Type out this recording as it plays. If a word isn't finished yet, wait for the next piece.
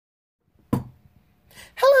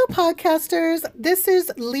Hello, podcasters. This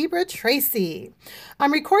is Libra Tracy.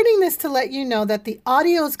 I'm recording this to let you know that the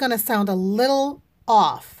audio is going to sound a little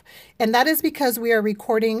off, and that is because we are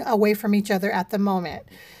recording away from each other at the moment.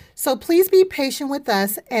 So please be patient with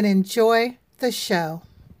us and enjoy the show.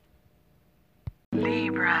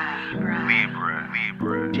 Libra,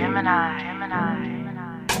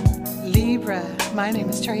 my name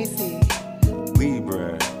is Tracy.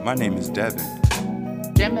 Libra, my name is Devin.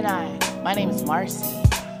 Gemini, my name is Marcy.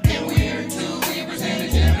 And we're two Libras and a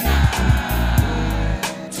Gemini.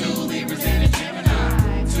 Two Libras and a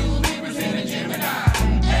Gemini. Two Libras and a Gemini.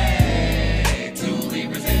 Hey, two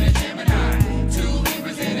Libras and a Gemini. Two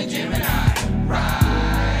Libras and a Gemini.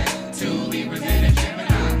 Right. Two Libras and a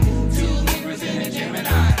Gemini. Two Libras and a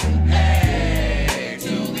Gemini. Hey,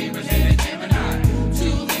 two Libras and a Gemini.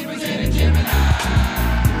 Two Libras and a Gemini.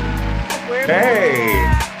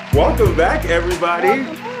 Hey, welcome back, everybody.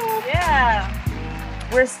 Yeah.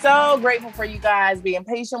 We're so grateful for you guys being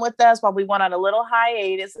patient with us while we went on a little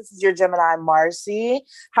hiatus. This is your Gemini, Marcy.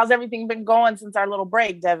 How's everything been going since our little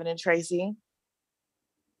break, Devin and Tracy?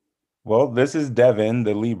 Well, this is Devin,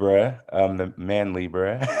 the Libra, the man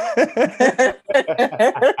Libra.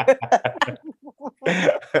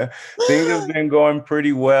 Things have been going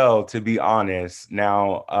pretty well, to be honest.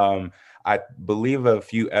 Now, I believe a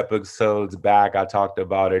few episodes back, I talked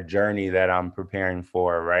about a journey that I'm preparing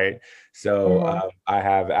for, right? So I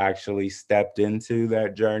have actually stepped into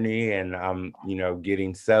that journey and I'm,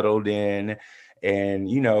 getting settled in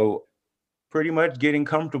and, pretty much getting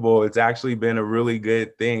comfortable. It's actually been a really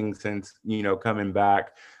good thing since, coming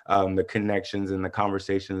back. The connections and the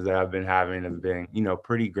conversations that I've been having have been,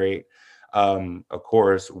 pretty great. Of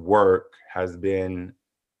course, work has been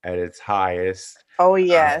at its highest. Oh,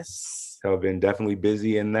 yes. So I've been definitely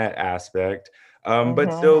busy in that aspect.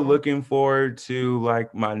 But still looking forward to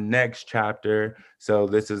like my next chapter. So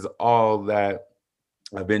this is all that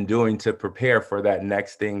I've been doing to prepare for that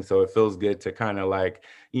next thing. So it feels good to kind of like,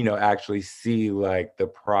 actually see like the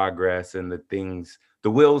progress and the things,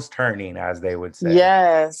 the wheels turning, as they would say.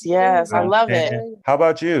 Yes. I love it. How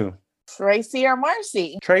about you? Tracy or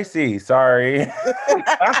Marcy? Tracy, sorry.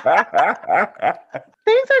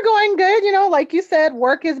 Things are going good. Like you said,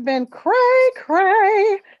 work has been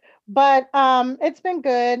cray, but it's been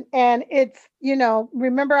good. And it's,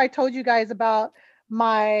 remember I told you guys about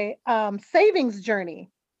my savings journey.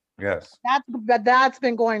 Yes. That's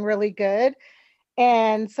been going really good.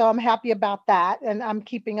 And so I'm happy about that. And I'm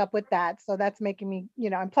keeping up with that. So that's making me,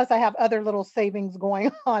 and plus I have other little savings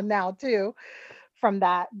going on now too from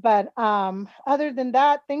that. But other than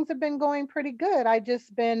that, things have been going pretty good. I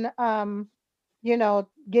just been,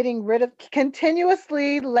 getting rid of,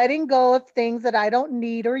 continuously letting go of things that I don't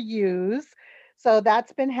need or use. So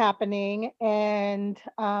that's been happening. And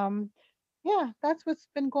that's what's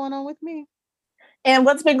been going on with me. And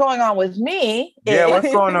what's been going on with me? Yeah,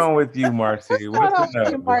 what's going on with you, Marcy? What's going on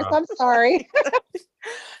with you, Marcy? I'm sorry.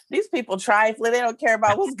 These people trifling. They don't care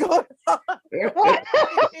about what's going on.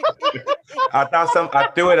 I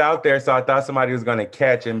threw it out there, so I thought somebody was going to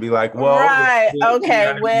catch and be like, well. Right.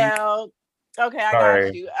 Okay. Well, okay. I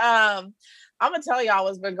got you. I'm going to tell y'all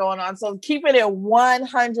what's been going on. So keeping it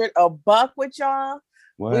 100 a buck with y'all.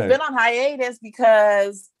 What? We've been on hiatus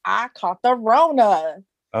because I caught the Rona.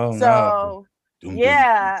 Oh, so, no.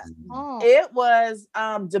 Yeah, it was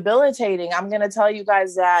debilitating. I'm going to tell you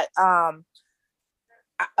guys that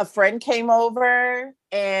a friend came over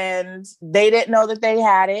and they didn't know that they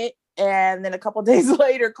had it. And then a couple of days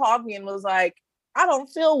later called me and was like, I don't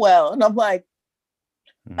feel well. And I'm like,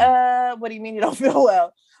 what do you mean you don't feel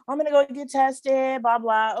well? I'm going to go get tested, blah,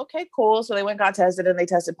 blah. Okay, cool. So they went, got tested and they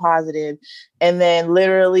tested positive. And then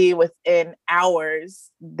literally within hours,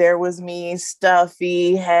 there was me,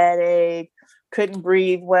 stuffy, headache, couldn't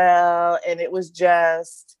breathe well. And it was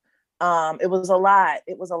just, it was a lot.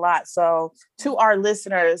 It was a lot. So to our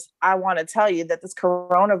listeners, I want to tell you that this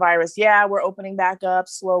coronavirus, we're opening back up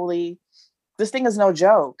slowly. This thing is no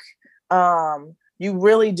joke. You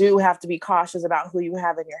really do have to be cautious about who you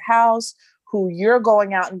have in your house, who you're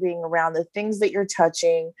going out and being around, the things that you're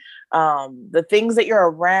touching, the things that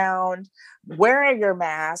you're around, wearing your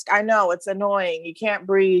mask. I know it's annoying. You can't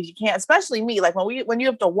breathe. You can't, especially me. Like when you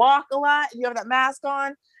have to walk a lot and you have that mask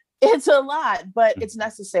on, it's a lot, but it's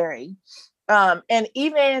necessary. And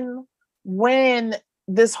even when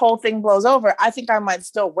this whole thing blows over, I think I might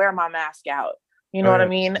still wear my mask out. You know what I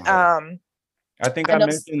mean? I think I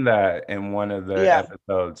mentioned that in one of the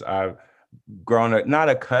episodes. I've grown up, not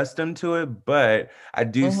accustomed to it, but I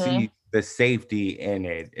do see the safety in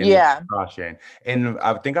it and the Yeah. precaution. And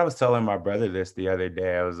I think I was telling my brother this the other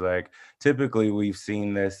day. I was like, typically we've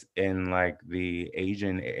seen this in like the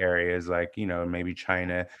Asian areas, like, you know, maybe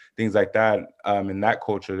China, things like that. In that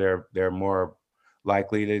culture, they're more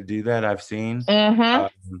likely to do that, I've seen.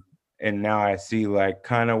 Mm-hmm. And now I see like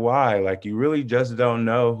kind of why. Like you really just don't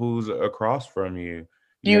know who's across from you.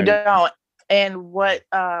 You You know, don't. And what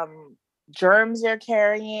germs they're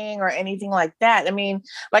carrying or anything like that. I mean,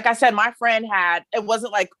 like I said, my friend had, it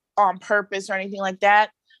wasn't like on purpose or anything like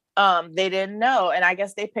that. They didn't know. And I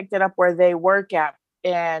guess they picked it up where they work at.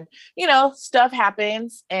 And, you know, stuff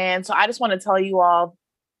happens. And so I just want to tell you all,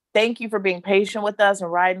 thank you for being patient with us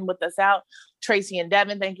and riding with us out. Tracy and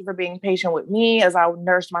Devin, thank you for being patient with me as I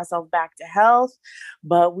nursed myself back to health.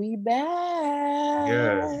 But we back.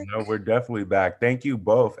 yeah, no, we're definitely back. Thank you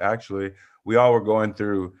both. Actually, we all were going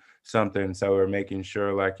through something, so we're making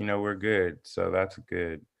sure, like, you know, we're good. So that's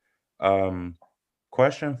good.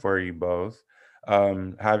 Question for you both.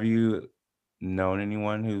 Have you known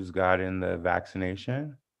anyone who's gotten the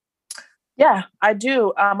vaccination? Yeah, I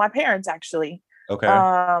do. My parents actually. Okay.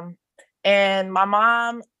 Um, and my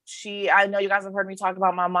mom, I know you guys have heard me talk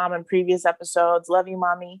about my mom in previous episodes. Love you,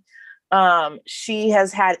 mommy. She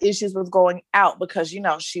has had issues with going out because, you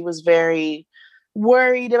know, she was very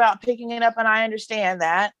worried about picking it up. And I understand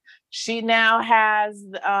that. She now has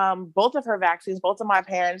both of her vaccines, both of my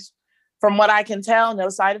parents. From what I can tell, no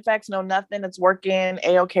side effects, no nothing. It's working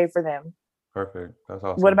A-okay for them. Perfect. That's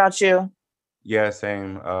What awesome. about you? Yeah,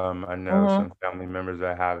 same. I know Mm-hmm. some family members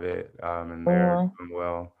that have it, and they're Mm-hmm. doing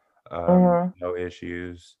well. Mm-hmm. No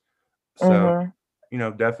issues. So, Mm-hmm. you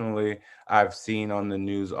know, definitely I've seen on the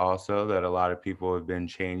news also that a lot of people have been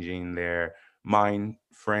changing their mind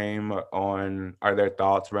frame on, or their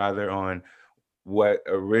thoughts rather, on what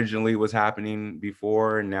originally was happening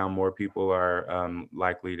before, and now more people are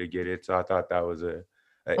likely to get it. So I thought that was a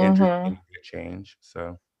Mm-hmm. interesting change.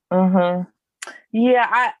 So Mm-hmm.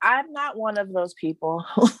 Yeah, I'm not one of those people.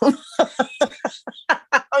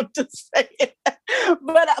 I'm just saying.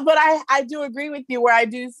 But I do agree with you where I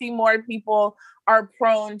do see more people are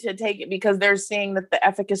prone to take it because they're seeing that the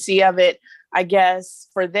efficacy of it, I guess,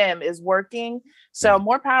 for them is working. So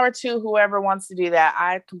more power to whoever wants to do that.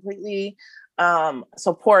 I completely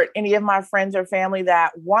support any of my friends or family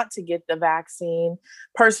that want to get the vaccine.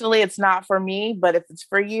 Personally, it's not for me, but if it's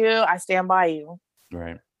for you, I stand by you.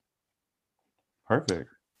 right. Perfect.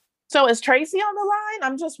 So is Tracy on the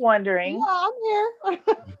line? I'm just wondering. Yeah, I'm here.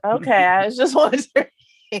 Okay, I was just wondering.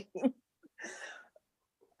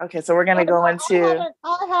 Okay, so we're gonna go into.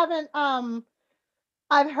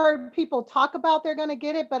 I've heard people talk about they're gonna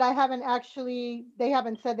get it, but they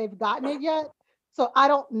haven't said they've gotten it yet. So I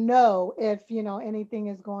don't know if, you know, anything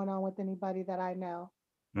is going on with anybody that I know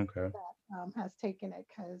Okay. that has taken it,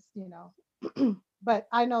 because, you know, but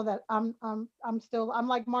I know that I'm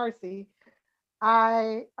like Marcy.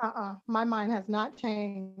 My mind has not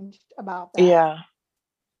changed about that. Yeah,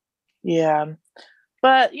 yeah,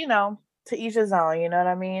 but you know, to each his own. You know what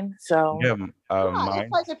I mean? So Yeah, Yeah, it's mine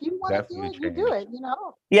like if you want to do definitely it, you do changed. it, you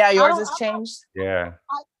know. yeah, I yours don't has changed. Yeah.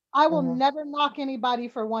 I will Mhm. never knock anybody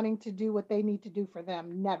for wanting to do what they need to do for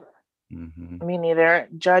them. Never. Mm-hmm. Me neither.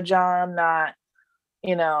 Judge them, not.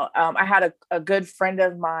 You know, I had a good friend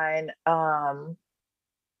of mine.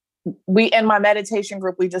 We in my meditation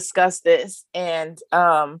group we discussed this, and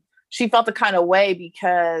she felt the kind of way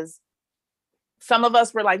because some of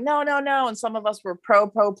us were like no no no and some of us were pro,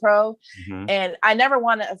 Mm-hmm. and I never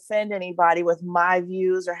want to offend anybody with my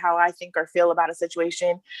views or how I think or feel about a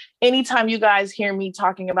situation. Anytime you guys hear me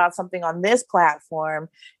talking about something on this platform,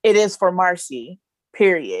 it is for Marcy,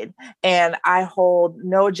 period. And I hold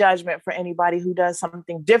no judgment for anybody who does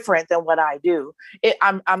something different than what I do.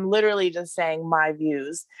 I'm literally just saying my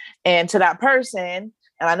views. And to that person,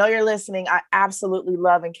 and I know you're listening, I absolutely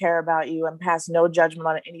love and care about you and pass no judgment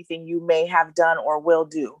on anything you may have done or will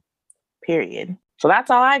do, period. So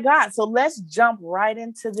that's all I got. So let's jump right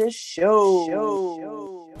into this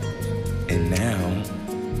show. And now,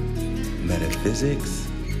 Metaphysics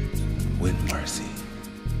with Marcy.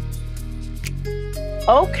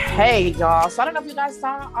 Okay, y'all. So I don't know if you guys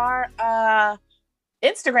saw our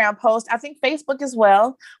Instagram post, I think Facebook as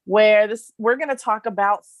well, where we're going to talk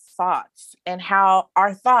about thoughts and how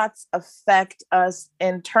our thoughts affect us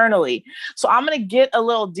internally. So I'm going to get a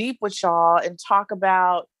little deep with y'all and talk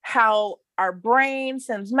about how our brain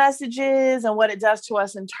sends messages and what it does to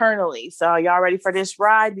us internally. So y'all ready for this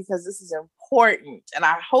ride? Because this is important. And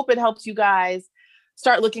I hope it helps you guys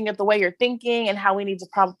start looking at the way you're thinking and how we need to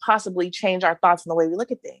possibly change our thoughts and the way we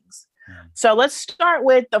look at things. So let's start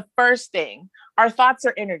with the first thing. Our thoughts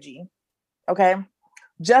are energy. Okay.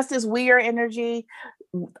 Just as we are energy,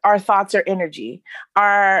 our thoughts are energy.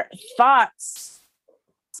 Our thoughts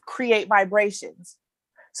create vibrations.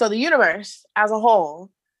 So the universe as a whole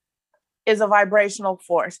is a vibrational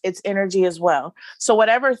force. It's energy as well. So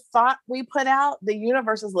whatever thought we put out, the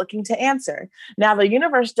universe is looking to answer. Now, the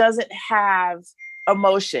universe doesn't have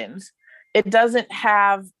emotions. It doesn't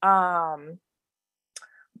have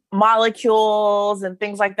molecules and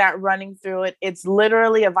things like that running through it. It's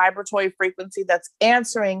literally a vibratory frequency that's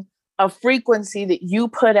answering a frequency that you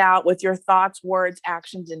put out with your thoughts, words,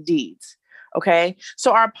 actions, and deeds. Okay.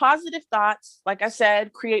 So our positive thoughts, like I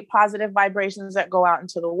said, create positive vibrations that go out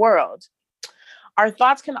into the world. Our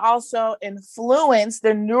thoughts can also influence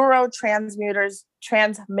the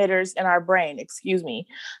transmitters in our brain. Excuse me.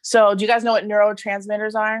 So do you guys know what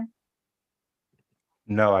neurotransmitters are?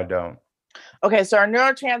 No, I don't. Okay. So our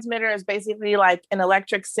neurotransmitter is basically like an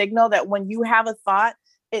electric signal that when you have a thought,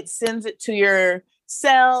 it sends it to your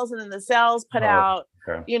cells, and then the cells put out,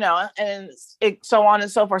 and it, so on and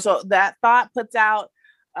so forth. So that thought puts out,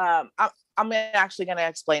 I'm actually going to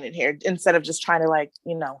explain it here instead of just trying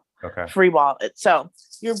to free ball it. So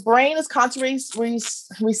your brain is constantly,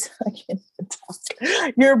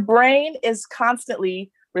 your brain is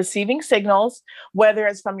constantly receiving signals, whether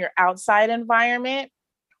it's from your outside environment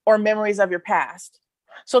or memories of your past.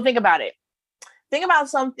 So think about it. Think about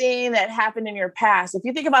something that happened in your past. If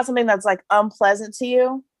you think about something that's like unpleasant to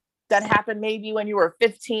you, that happened maybe when you were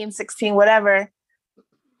 15, 16, whatever,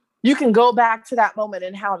 you can go back to that moment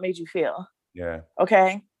and how it made you feel. Yeah.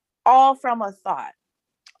 Okay. All from a thought.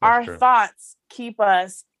 Our thoughts keep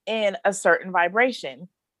us in a certain vibration.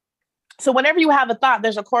 So whenever you have a thought,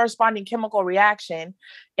 there's a corresponding chemical reaction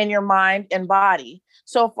in your mind and body.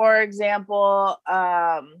 So for example,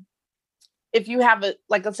 if you have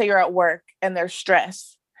let's say you're at work and there's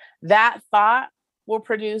stress, that thought will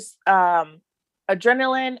produce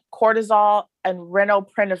adrenaline, cortisol, and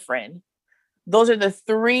norepinephrine. Those are the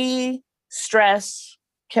 3 stress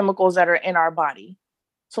chemicals that are in our body.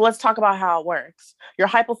 So let's talk about how it works. Your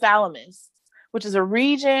hypothalamus, which is a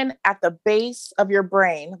region at the base of your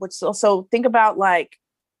brain, which also think about like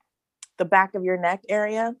the back of your neck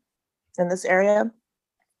area, in this area.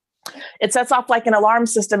 It sets off like an alarm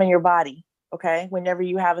system in your body. Okay, whenever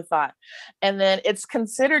you have a thought. And then it's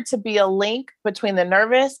considered to be a link between the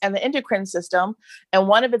nervous and the endocrine system. And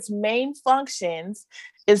one of its main functions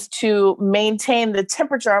is to maintain the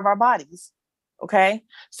temperature of our bodies. Okay,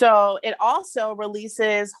 so it also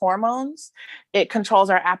releases hormones. It controls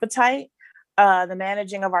our appetite, the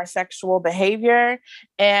managing of our sexual behavior,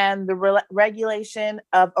 and the regulation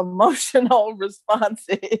of emotional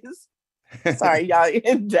responses. Sorry, y'all,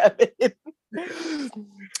 in depth.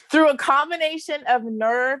 Through a combination of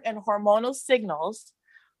nerve and hormonal signals,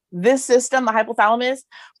 this system, the hypothalamus,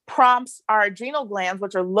 prompts our adrenal glands,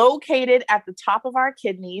 which are located at the top of our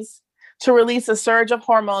kidneys, to release a surge of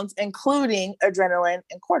hormones, including adrenaline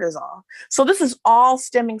and cortisol. So this is all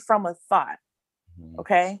stemming from a thought.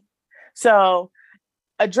 Okay. So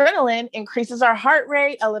adrenaline increases our heart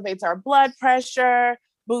rate, elevates our blood pressure,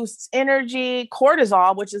 boosts energy.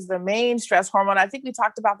 Cortisol, which is the main stress hormone, I think we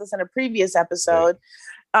talked about this in a previous episode.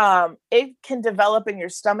 It can develop in your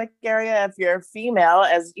stomach area if you're a female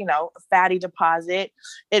as, a fatty deposit.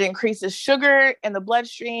 It increases sugar in the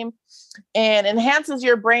bloodstream and enhances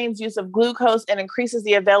your brain's use of glucose and increases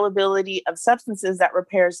the availability of substances that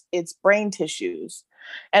repairs its brain tissues.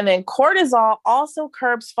 And then cortisol also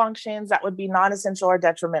curbs functions that would be non-essential or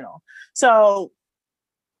detrimental. So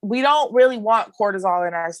we don't really want cortisol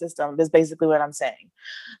in our system, is basically what I'm saying.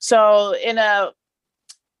 So in a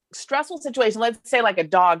stressful situation, let's say like a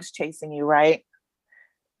dog's chasing you, right?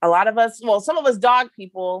 A lot of us, some of us dog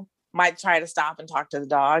people might try to stop and talk to the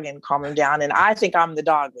dog and calm him down. And I think I'm the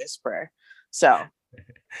dog whisperer. So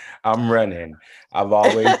I'm running. I've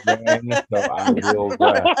always run, so I will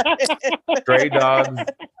run. Stray dogs,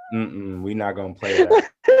 we're not going to play that.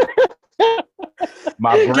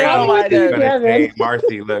 My brain is going to say,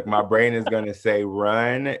 Marcy, look, my brain is going to say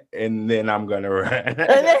run, and then I'm going to run.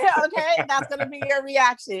 Okay, that's going to be your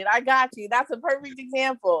reaction. I got you. That's a perfect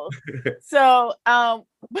example. So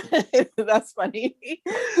that's funny.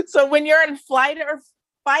 So when you're in fight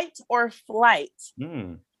or flight,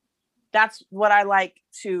 that's what I like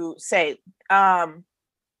to say.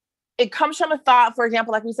 It comes from a thought, for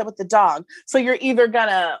example, like we said with the dog. So you're either going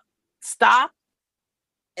to stop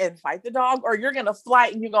and fight the dog, or you're going to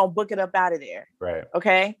flight and you're going to book it up out of there. Right.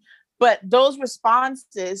 Okay. But those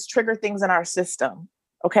responses trigger things in our system.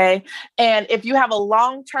 Okay. And if you have a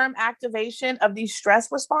long-term activation of these stress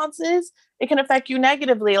responses, it can affect you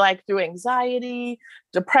negatively, like through anxiety,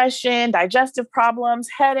 depression, digestive problems,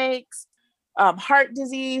 headaches, heart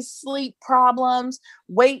disease, sleep problems,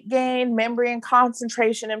 weight gain, memory and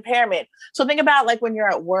concentration impairment. So think about like when you're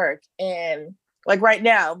at work, and like right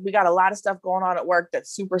now, we got a lot of stuff going on at work that's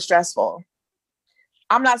super stressful.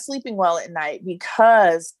 I'm not sleeping well at night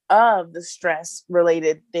because of the stress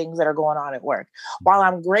related things that are going on at work. While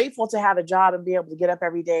I'm grateful to have a job and be able to get up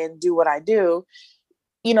every day and do what I do,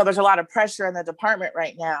 you know, there's a lot of pressure in the department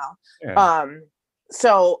right now. Yeah.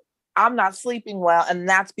 So I'm not sleeping well, and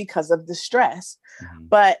that's because of the stress.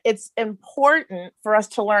 But it's important for us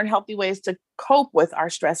to learn healthy ways to cope with our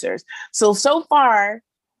stressors. So far,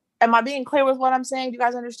 am I being clear with what I'm saying? Do you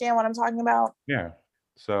guys understand what I'm talking about? Yeah.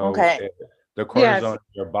 So Okay. the Yes. cortisol in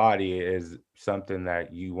your body is something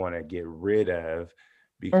that you want to get rid of,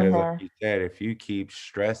 because like you said, if you keep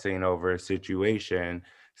stressing over a situation,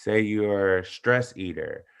 say you're a stress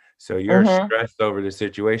eater, so you're stressed over the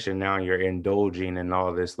situation, now you're indulging in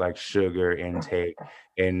all this like sugar intake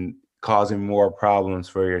and causing more problems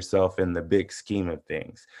for yourself in the big scheme of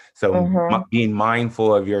things. So being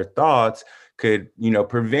mindful of your thoughts could, you know,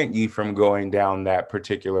 prevent you from going down that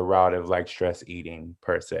particular route of like stress eating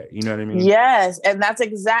per se. You know what I mean? Yes. And that's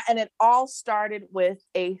and it all started with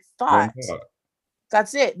a One thought. thought.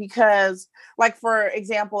 That's it. Because like, for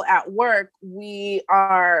example, at work, we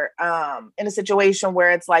are in a situation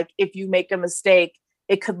where it's like, if you make a mistake,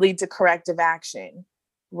 it could lead to corrective action.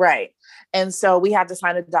 Right. And so we had to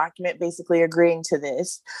sign a document basically agreeing to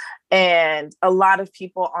this. And a lot of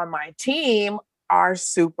people on my team are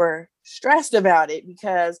super stressed about it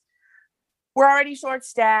because we're already short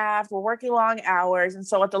staffed, we're working long hours. And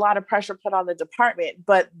so it's a lot of pressure put on the department.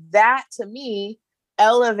 But that to me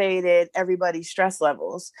elevated everybody's stress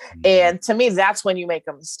levels. And to me, that's when you make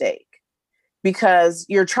a mistake, because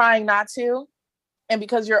you're trying not to. And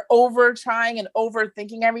because you're over trying and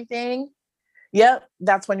overthinking everything, yep,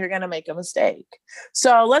 that's when you're going to make a mistake.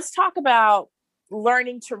 So let's talk about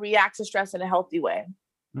learning to react to stress in a healthy way.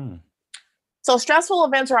 So stressful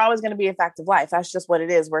events are always going to be a fact of life. That's just what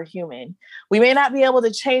it is. We're human. We may not be able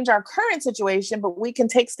to change our current situation, but we can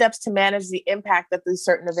take steps to manage the impact that these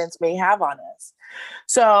certain events may have on us.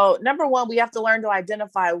 So number one, we have to learn to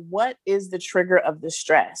identify what is the trigger of the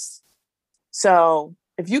stress. So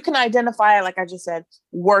if you can identify, like I just said,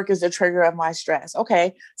 work is the trigger of my stress.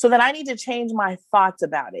 Okay, so then I need to change my thoughts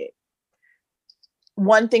about it.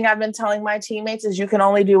 One thing I've been telling my teammates is you can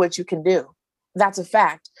only do what you can do. That's a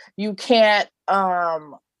fact. You can't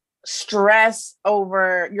stress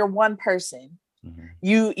over, you're one person.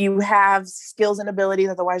 You have skills and abilities,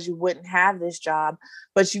 otherwise you wouldn't have this job,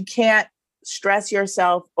 but you can't stress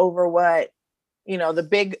yourself over what, you know, the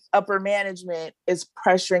big upper management is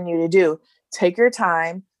pressuring you to do. Take your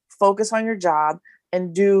time, focus on your job,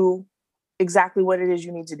 and do exactly what it is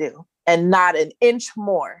you need to do, and not an inch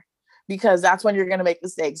more, because that's when you're going to make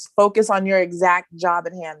mistakes. Focus on your exact job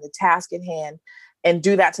at hand, the task at hand, and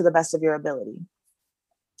do that to the best of your ability.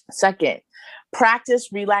 Second, practice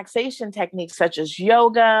relaxation techniques such as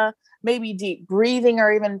yoga, maybe deep breathing,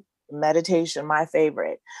 or even meditation, my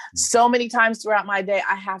favorite. So many times throughout my day,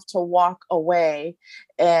 I have to walk away.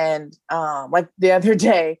 And like the other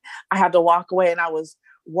day, I had to walk away, and I was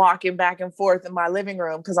walking back and forth in my living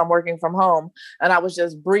room because I'm working from home. And I was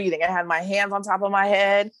just breathing. I had my hands on top of my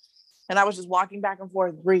head, and I was just walking back and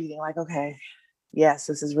forth, breathing like, okay, yes,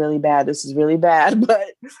 this is really bad. This is really bad, but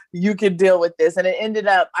you can deal with this. And it ended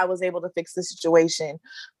up, I was able to fix the situation,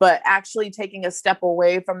 but actually taking a step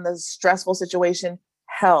away from the stressful situation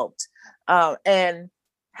helped. And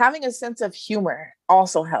having a sense of humor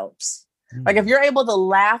also helps. Like if you're able to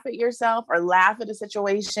laugh at yourself or laugh at a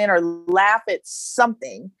situation or laugh at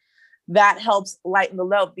something, that helps lighten the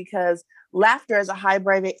load, because laughter is a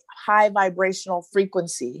high vibrational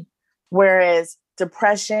frequency, whereas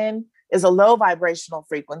depression is a low vibrational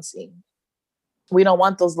frequency. We don't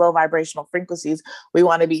want those low vibrational frequencies. We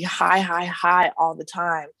want to be high, high, high all the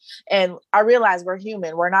time. And I realize we're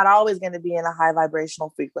human. We're not always going to be in a high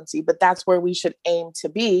vibrational frequency, but that's where we should aim to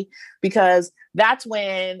be, because that's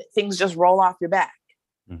when things just roll off your back.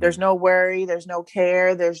 There's no worry. There's no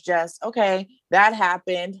care. There's just, okay, that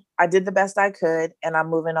happened. I did the best I could, and I'm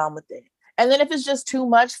moving on with it. And then if it's just too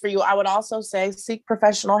much for you, I would also say seek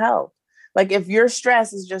professional help. Like if your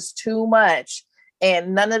stress is just too much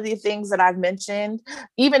and none of the things that I've mentioned,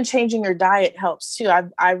 even changing your diet helps too.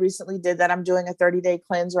 I recently did that. I'm doing a 30-day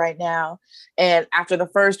cleanse right now. And after the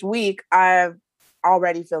first week, I'm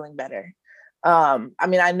already feeling better. I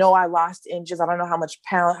mean, I know I lost inches. I don't know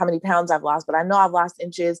how many pounds I've lost, but I know I've lost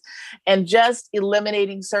inches. And just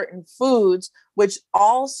eliminating certain foods, which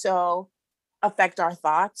also affect our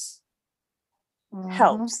thoughts,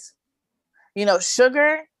 helps. You know,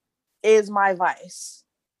 sugar is my vice.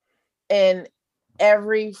 in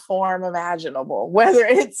every form imaginable, whether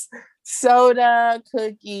it's soda,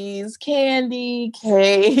 cookies, candy,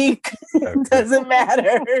 cake, doesn't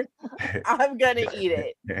matter. I'm gonna eat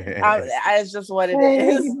it. It's just what it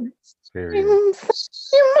is.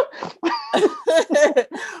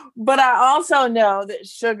 But I also know that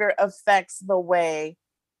sugar affects the way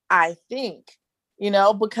I think,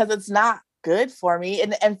 because it's not good for me.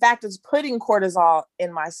 And in fact, it's putting cortisol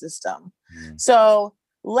in my system. So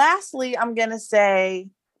lastly, I'm going to say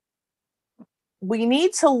we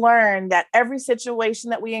need to learn that every situation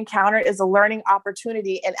that we encounter is a learning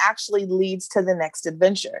opportunity and actually leads to the next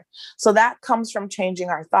adventure. So that comes from changing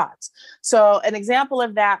our thoughts. So an example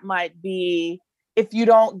of that might be if you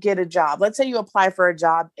don't get a job. Let's say you apply for a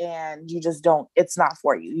job and you just don't, it's not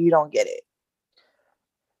for you. You don't get it.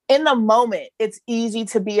 In the moment, it's easy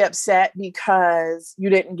to be upset because you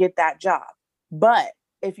didn't get that job. But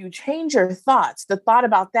if you change your thoughts, the thought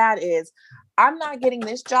about that is, I'm not getting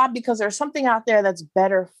this job because there's something out there that's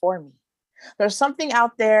better for me. There's something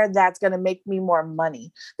out there that's going to make me more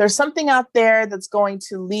money. There's something out there that's going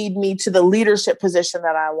to lead me to the leadership position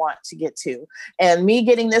that I want to get to. And me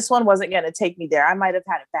getting this one wasn't going to take me there. I might have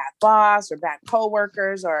had a bad boss or bad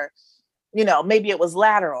coworkers, or, maybe it was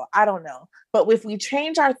lateral. I don't know. But if we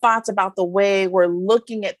change our thoughts about the way we're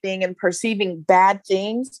looking at things and perceiving bad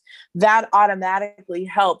things, that automatically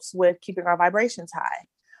helps with keeping our vibrations high.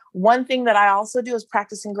 One thing that I also do is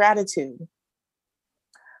practicing gratitude.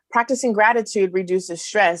 Practicing gratitude reduces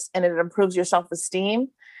stress and it improves your self-esteem.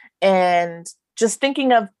 And just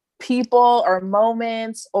thinking of people or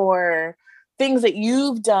moments or things that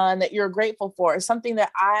you've done that you're grateful for is something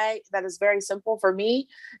that is very simple for me.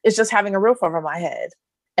 It's just having a roof over my head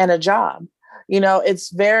and a job. It's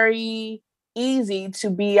very easy to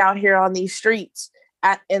be out here on these streets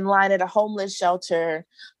in line at a homeless shelter,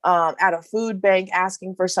 at a food bank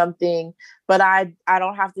asking for something, but I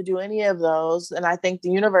don't have to do any of those. And I thank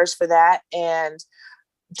the universe for that. And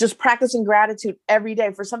just practicing gratitude every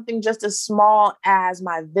day for something just as small as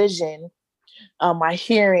my vision, my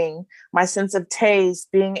hearing, my sense of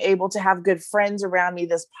taste, being able to have good friends around me,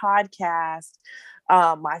 this podcast,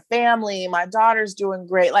 my family, my daughter's doing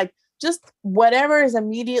great. Like, just whatever is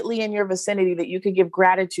immediately in your vicinity that you could give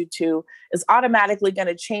gratitude to is automatically going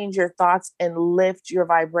to change your thoughts and lift your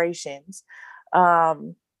vibrations.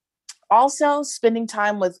 Also, spending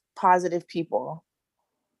time with positive people.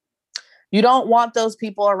 You don't want those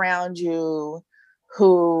people around you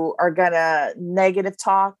who are going to negative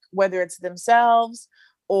talk, whether it's themselves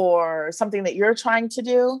or something that you're trying to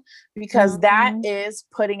do, because that is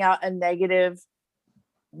putting out a negative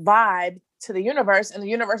vibe to the universe, and the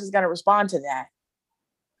universe is going to respond to that.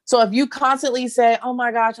 So if you constantly say, oh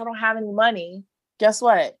my gosh, I don't have any money, guess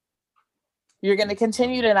what? You're going to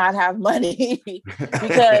continue to not have money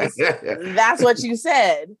because that's what you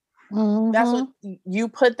said. That's what you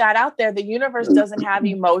put that out there. The universe doesn't have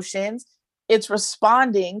emotions. It's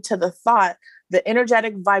responding to the thought, the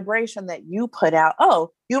energetic vibration that you put out. Oh,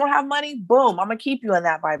 you don't have money? Boom, I'm going to keep you in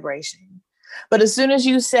that vibration. But as soon as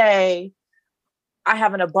you say, I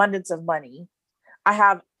have an abundance of money, I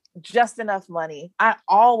have just enough money, I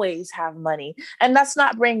always have money. And that's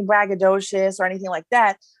not being braggadocious or anything like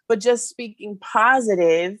that, but just speaking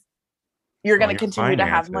positive, you're going to continue to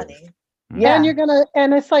have money. Yeah.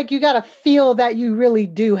 And it's like, you got to feel that you really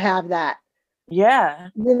do have that. Yeah.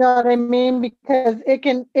 You know what I mean? Because it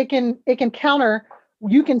can counter,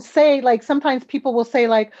 you can say, like, sometimes people will say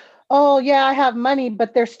like, oh yeah, I have money,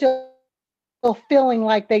 but they're still feeling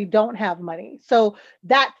like they don't have money. So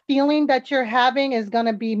that feeling that you're having is going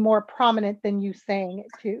to be more prominent than you saying it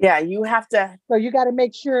too. Yeah, you have to. So you got to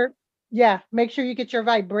make sure you get your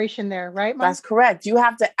vibration there, right, Mom? That's correct. You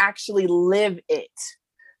have to actually live it.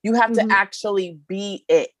 You have to actually be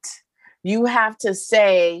it. You have to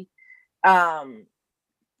say,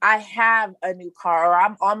 I have a new car, or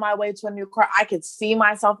I'm on my way to a new car. I could see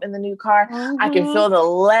myself in the new car. I can feel the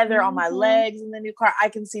leather on my legs in the new car. I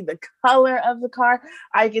can see the color of the car.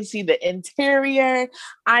 I can see the interior.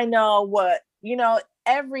 I know what,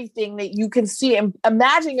 everything that you can see. And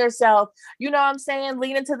imagine yourself, what I'm saying,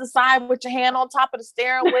 leaning to the side with your hand on top of the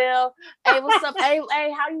steering wheel. Hey, what's up? Hey,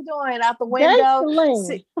 how you doing? Out the window.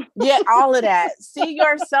 See, all of that. See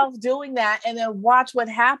yourself doing that and then watch what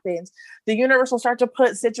happens. The universe will start to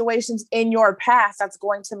put situations in your past that's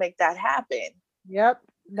going to make that happen. Yep.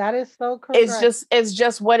 That is so correct. It's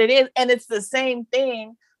just what it is. And it's the same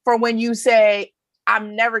thing for when you say,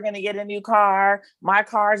 I'm never going to get a new car. My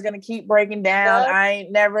car is going to keep breaking down.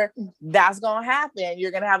 That's going to happen.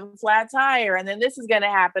 You're going to have a flat tire, and then this is going to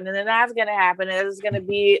happen, and then that's going to happen. And it's going to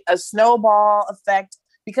be a snowball effect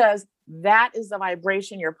because That is the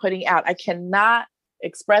vibration you're putting out. I cannot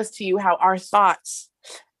express to you how our thoughts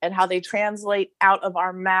and how they translate out of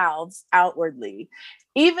our mouths outwardly.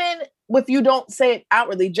 Even if you don't say it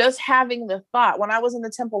outwardly, just having the thought. When I was in the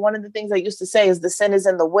temple, one of the things I used to say is the sin is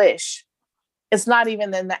in the wish. It's not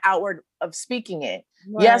even in the outward of speaking it.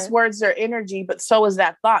 Right. Yes, words are energy, but so is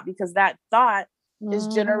that thought, because that thought is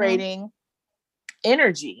generating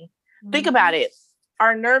energy. Think about it.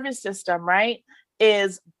 Our nervous system, right,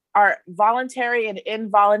 is our voluntary and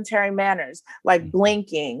involuntary manners, like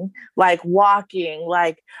blinking, like walking,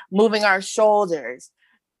 like moving our shoulders.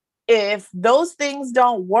 If those things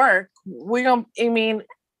don't work, I don't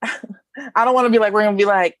want to be like, we're going to be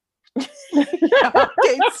like, y'all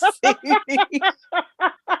can't see me.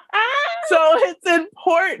 So it's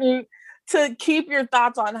important to keep your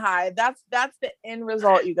thoughts on high. That's the end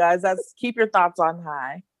result, you guys. That's keep your thoughts on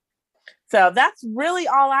high. So that's really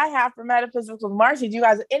all I have for Metaphysics with Marcy. Do you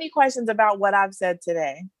guys have any questions about what I've said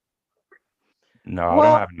today? No, I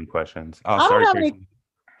don't have any questions. Oh, sorry, Tracy.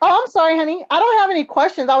 I'm sorry, honey. I don't have any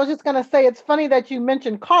questions. I was just going to say it's funny that you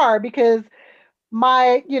mentioned car, because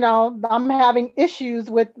I'm having issues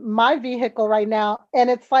with my vehicle right now. And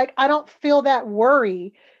it's like, I don't feel that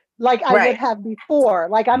worry like I would have before.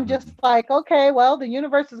 Like, I'm just like, okay, well, the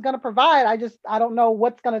universe is going to provide. I don't know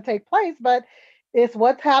what's going to take place, but it's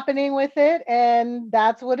what's happening with it. And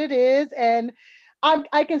that's what it is. And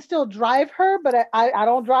I can still drive her, but I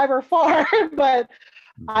don't drive her far, but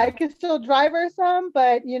I can still drive her some,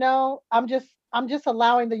 but I'm just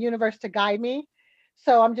allowing the universe to guide me.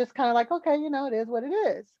 So I'm just kind of like, okay, it is what it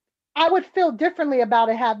is. I would feel differently about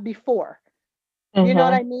it before. You know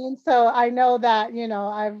what I mean? So I know that,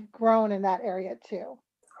 I've grown in that area too.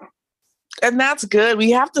 And that's good.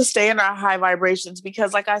 We have to stay in our high vibrations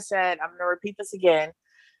because, like I said, I'm going to repeat this again.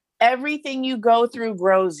 Everything you go through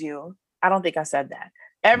grows you. I don't think I said that.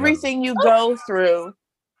 Everything you go through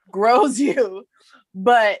grows you,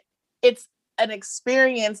 but it's an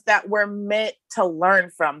experience that we're meant to learn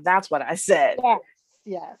from. That's what I said.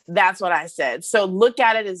 Yes. That's what I said. So look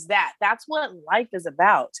at it as that. That's what life is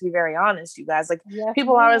about, to be very honest, you guys. Like,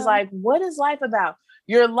 people are always like, what is life about?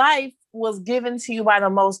 Your life was given to you by the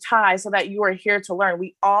Most High so that you are here to learn.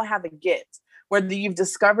 We all have a gift. Whether you've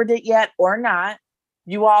discovered it yet or not,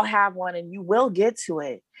 you all have one and you will get to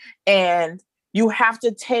it. And you have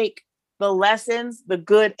to take the lessons, the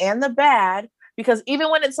good and the bad, because even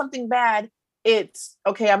when it's something bad, it's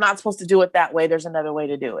okay, I'm not supposed to do it that way. There's another way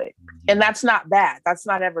to do it. And that's not bad. That's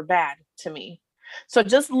not ever bad to me. So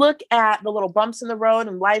just look at the little bumps in the road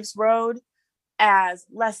and life's road as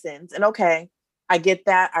lessons. And okay, I get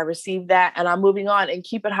that. I receive that. And I'm moving on, and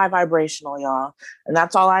keep it high vibrational, y'all. And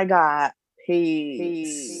that's all I got.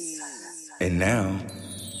 Peace. And now,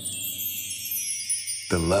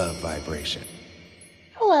 the love vibration.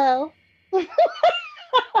 Hello.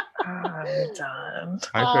 I'm done.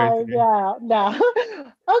 Yeah, no.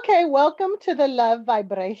 Okay, welcome to the love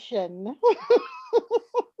vibration.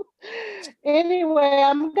 Anyway,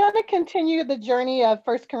 I'm going to continue the journey of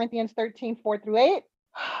 1 Corinthians 13, 4-8.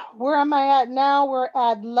 Where am I at now? We're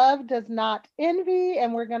at love does not envy,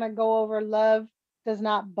 and we're going to go over love does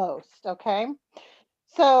not boast, okay?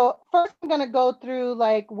 So first I'm going to go through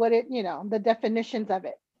like what it, the definitions of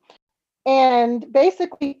it. And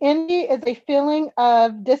basically, envy is a feeling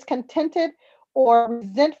of discontented or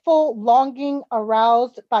resentful longing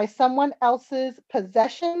aroused by someone else's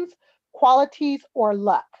possessions, qualities, or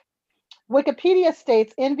luck. Wikipedia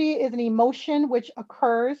states envy is an emotion which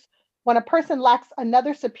occurs when a person lacks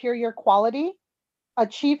another superior quality,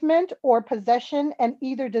 achievement, or possession and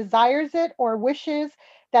either desires it or wishes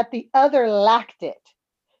that the other lacked it.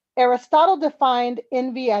 Aristotle defined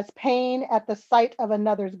envy as pain at the sight of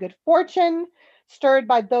another's good fortune, stirred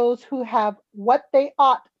by those who have what they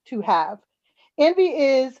ought to have. Envy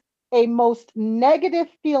is a most negative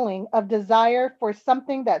feeling of desire for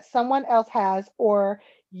something that someone else has or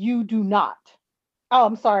you do not.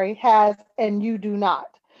 Has and you do not.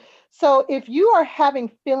 So if you are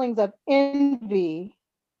having feelings of envy,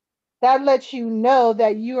 that lets you know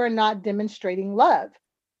that you are not demonstrating love.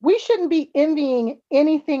 We shouldn't be envying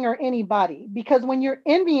anything or anybody, because when you're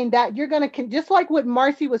envying that, you're going to, just like what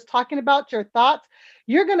Marcy was talking about, your thoughts,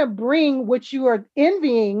 you're going to bring what you are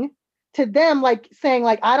envying to them, like saying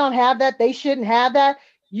like, I don't have that, they shouldn't have that.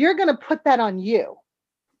 You're going to put that on you.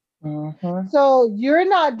 So you're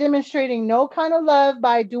not demonstrating no kind of love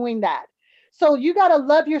by doing that. So you got to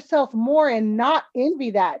love yourself more and not envy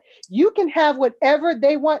that. You can have whatever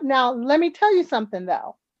they want. Now, let me tell you something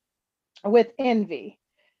though, with envy.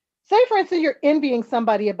 Say, for instance, you're envying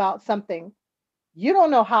somebody about something. You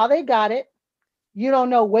don't know how they got it. You don't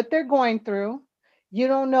know what they're going through. You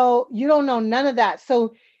don't know, none of that.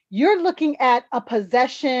 So you're looking at a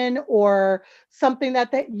possession or something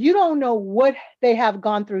that you don't know what they have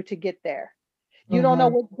gone through to get there. You don't know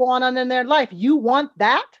Mm-hmm. what's going on in their life. You want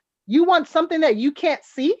that? You want something that you can't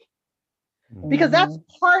see? Because that's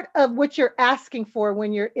part of what you're asking for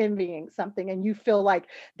when you're envying something and you feel like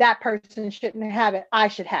that person shouldn't have it, I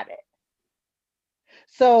should have it.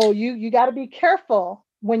 So you got to be careful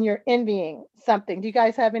when you're envying something. Do you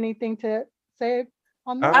guys have anything to say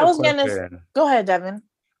on I this? have I a was gonna question. go ahead, Devin.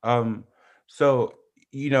 So,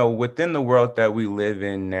 within the world that we live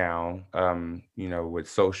in now, with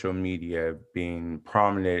social media being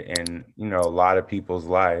prominent in, a lot of people's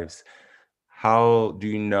lives, how do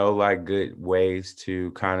you know like good ways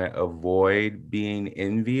to kind of avoid being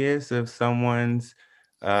envious of someone's,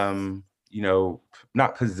 um,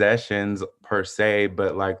 not possessions per se,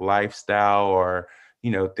 but like lifestyle or,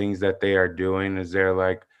 things that they are doing? Is there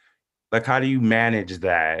like how do you manage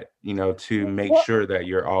that, to make Well, sure that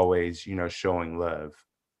you're always, showing love?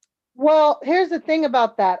 well, here's the thing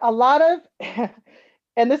about that. A lot of,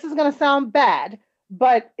 and this is going to sound bad,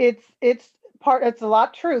 but it's a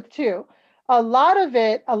lot truth too. A lot of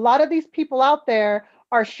it, a lot of these people out there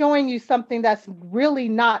are showing you something that's really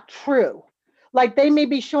not true. Like they may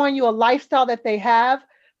be showing you a lifestyle that they have,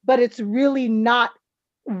 but it's really not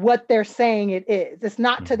what they're saying it is. It's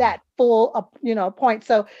not to Mhm. that full, point.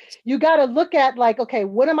 So you got to look at like, okay,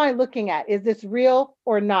 what am I looking at? Is this real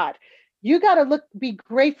or not? You got to be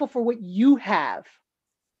grateful for what you have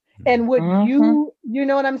and what Mm-hmm. you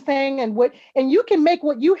know what I'm saying? And you can make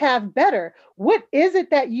what you have better. What is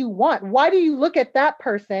it that you want? Why do you look at that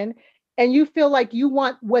person and you feel like you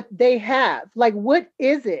want what they have? Like, what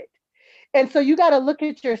is it? And so you got to look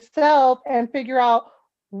at yourself and figure out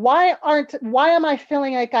why am I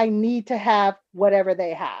feeling like I need to have whatever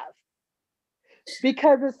they have?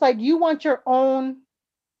 Because it's like you want your own.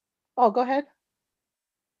 Oh, go ahead.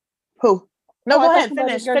 Who? No, Oh, I go thought ahead.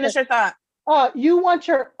 somebody was Finish. going to. Finish your thought. You want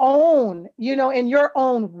your own, in your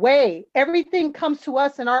own way. Everything comes to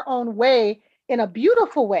us in our own way, in a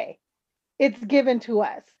beautiful way. It's given to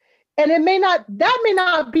us. And that may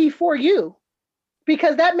not be for you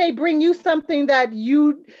because that may bring you something that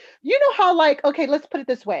you know how, like, okay, let's put it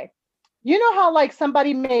this way. You know how, like,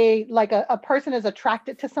 somebody may, like, a person is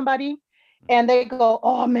attracted to somebody and they go,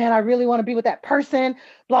 oh man, I really want to be with that person,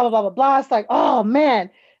 blah, blah, blah, blah, blah. It's like, oh man.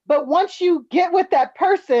 But once you get with that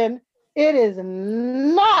person, it is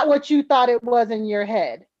not what you thought it was in your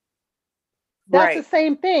head. That's the Right.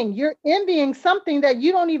 same thing. You're envying something that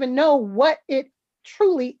you don't even know what it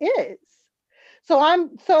truly is.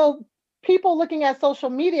 So people looking at social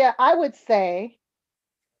media, I would say,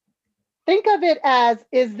 think of it as,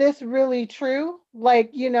 is this really true?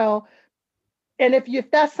 Like, and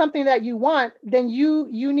if that's something that you want, then you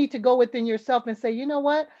need to go within yourself and say, you know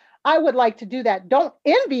what? I would like to do that. Don't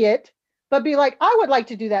envy it, but be like, I would like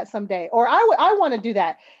to do that someday, or I want to do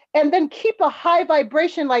that. And then keep a high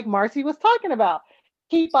vibration, like Marcy was talking about.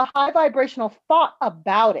 Keep a high vibrational thought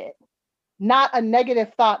about it, not a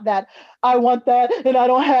negative thought that I want that and I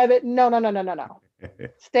don't have it. No, no, no, no, no, no.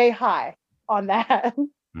 Stay high on that.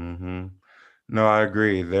 Mm-hmm. No, I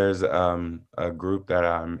agree. There's a group that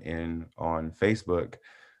I'm in on Facebook.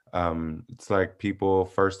 It's like people,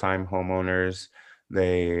 first time homeowners,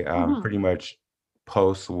 they Mhm, pretty much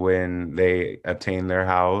post when they obtain their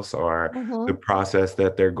house or the mhm, process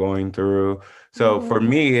that they're going through. So for mhm.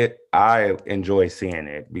 me, I enjoy seeing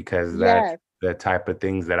it because that's Yes. the type of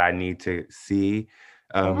things that I need to see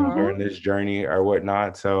Mm-hmm. Mhm, during this journey or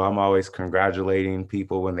whatnot. So I'm always congratulating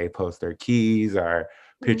people when they post their keys or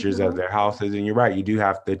pictures of mhm, their houses. And you're right, you do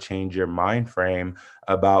have to change your mind frame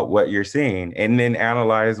about what you're seeing and then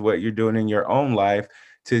analyze what you're doing in your own life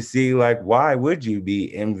to see like why would you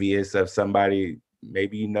be envious of somebody?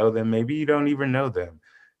 Maybe you know them, maybe you don't even know them.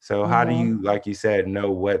 So how do Mm-hmm. you, like you said,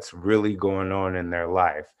 know what's really going on in their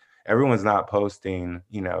life? Everyone's not posting,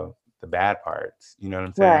 the bad parts. You know what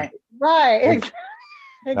I'm saying? Right. right.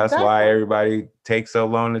 That's why Exactly. everybody takes so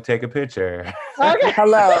long to take a picture. Okay.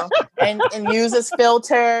 Hello. And uses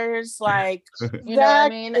filters, like, you know what I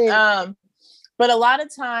mean? Exactly. But a lot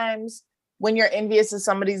of times when you're envious of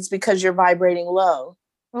somebody, it's because you're vibrating low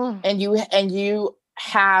Mm, and you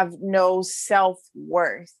have no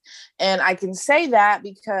self-worth. And I can say that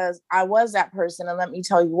because I was that person, and let me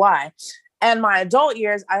tell you why. And my adult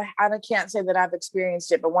years, I can't say that I've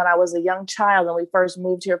experienced it, but when I was a young child and we first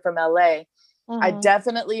moved here from LA, I mhm,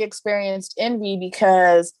 definitely experienced envy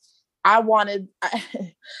because I wanted,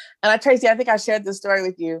 Tracy, I think I shared this story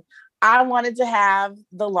with you. I wanted to have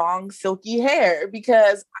the long silky hair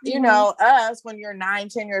because, mhm, us, when you're 9,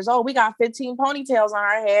 10 years old, we got 15 ponytails on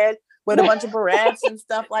our head. with a bunch of barrettes and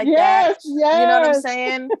stuff like yes, that. yes. You know what I'm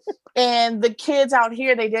saying? And the kids out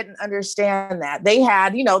here, they didn't understand that. They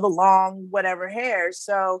had, you know, the long whatever hair.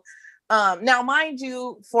 So now, mind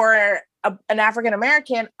you, for an African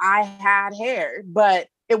American, I had hair, but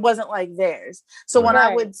it wasn't like theirs. So when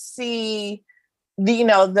I would see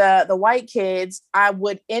the white kids, I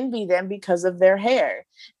would envy them because of their hair.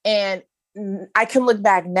 And I can look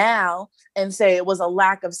back now and say it was a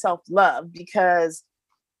lack of self-love because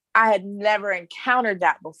I had never encountered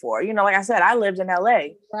that before. You know, like I said, I lived in LA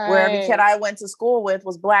where every kid I went to school with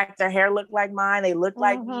was Black. Their hair looked like mine. They looked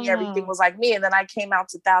like me. Everything was like me. And then I came out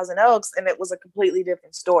to Thousand Oaks and it was a completely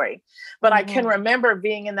different story. But I can remember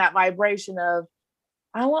being in that vibration of,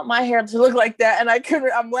 I want my hair to look like that. And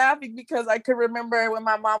I'm laughing because I could remember when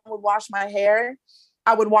my mom would wash my hair,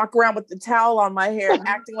 I would walk around with the towel on my hair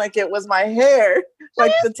acting like it was my hair,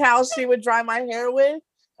 like the towel she would dry my hair with.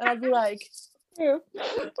 And I'd be like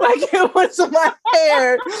it was my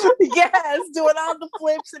hair. Yes, doing all the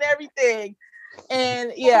flips and everything.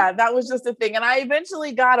 And yeah, that was just a thing. And I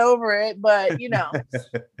eventually got over it. But, you know,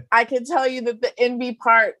 I can tell you that the envy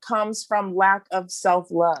part comes from lack of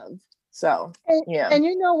self-love. So, yeah. And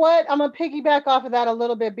you know what? I'm going to piggyback off of that a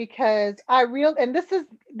little bit because this is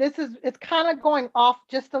it's kind of going off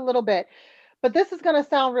just a little bit, but this is going to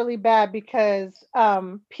sound really bad because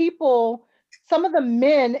some of the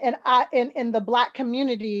men in the Black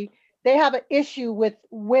community, they have an issue with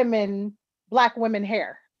Black women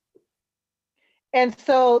hair. And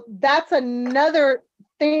so that's another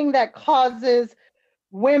thing that causes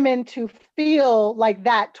women to feel like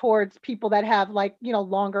that towards people that have like, you know,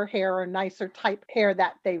 longer hair or nicer type hair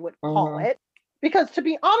that they would call it. Because to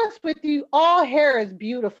be honest with you, all hair is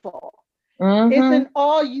beautiful. Isn't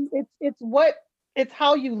all you, it's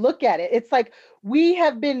how you look at it. It's like we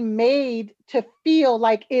have been made to feel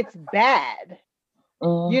like it's bad.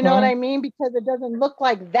 You know what I mean? Because it doesn't look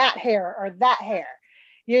like that hair or that hair,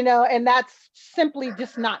 you know, and that's simply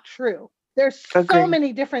just not true. There's so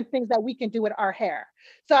many different things that we can do with our hair.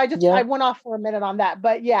 So I went off for a minute on that,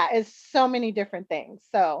 but yeah, it's so many different things.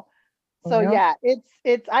 So yeah,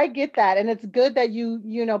 it's I get that, and it's good that you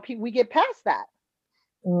know we get past that.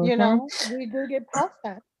 You know, we do get past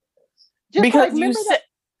that. Just because like,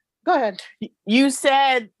 go ahead. You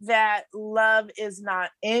said that love is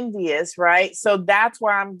not envious, right? So that's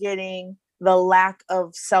where I'm getting the lack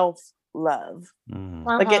of self-love.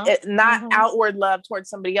 Like it not outward love towards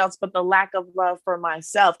somebody else, but the lack of love for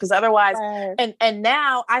myself. Because otherwise, and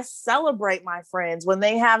now I celebrate my friends when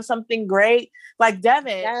they have something great. Like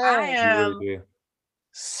Devin, I am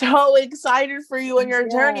so excited for you and your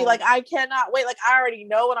journey. Like I cannot wait. Like I already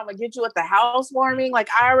know what I'm gonna get you at the housewarming. Like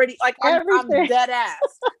I already I'm dead ass.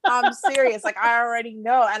 I'm serious. Like I already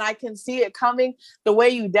know, and I can see it coming. The way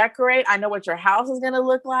you decorate, I know what your house is gonna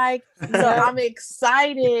look like. So I'm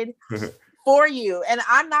excited for you. And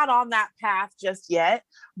I'm not on that path just yet,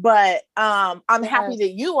 but I'm happy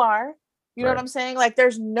that you are. You know what I'm saying? Like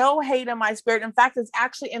there's no hate in my spirit. In fact, it's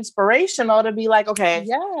actually inspirational to be like, okay,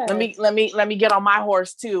 let me get on my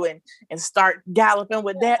horse too and start galloping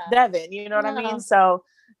with Devin. You know what I mean? So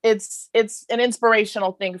it's an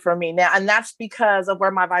inspirational thing for me now. And that's because of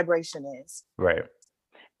where my vibration is. Right.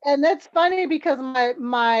 And that's funny because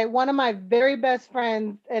my one of my very best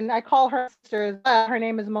friends, and I call her sister, her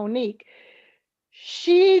name is Monique.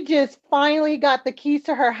 She just finally got the keys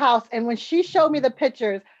to her house. And when she showed me the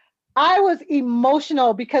pictures, I was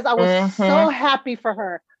emotional because I was so happy for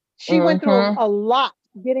her. She went through a lot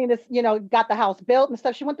getting this, you know, got the house built and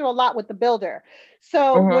stuff. She went through a lot with the builder.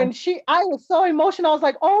 So when I was so emotional, I was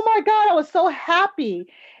like, oh my God, I was so happy.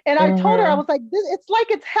 And I told her, I was like, it's like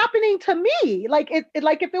it's happening to me. Like it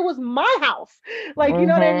like if it was my house, like, you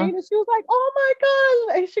know what I mean? And she was like, oh my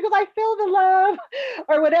God. And she goes, I feel the love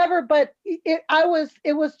or whatever. But it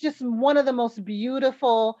was just one of the most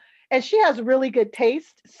beautiful. And she has really good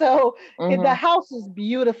taste. So the house is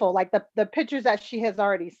beautiful. Like the pictures that she has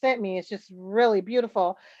already sent me, it's just really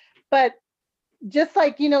beautiful. But just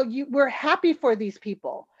like, you know, we're happy for these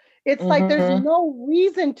people. It's like there's no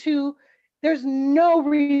reason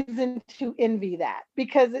to envy that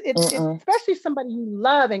because it's especially somebody you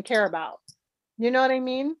love and care about. You know what I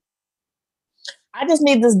mean? I just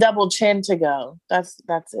need this double chin to go. That's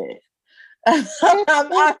it. It's already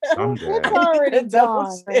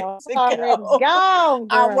gone. It's already gone.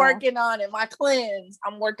 I'm working on it. My cleanse.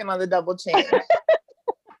 I'm working on the double chin.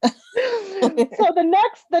 So the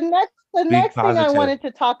next thing I wanted to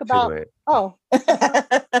talk about. Oh,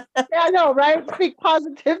 yeah, I know, right? Speak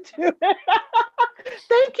positive to it.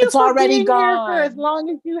 Thank you for being here for as long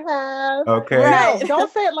as you have. Okay. Right. No,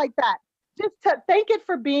 don't say it like that. just to thank it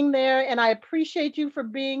for being there, and I appreciate you for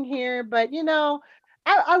being here. But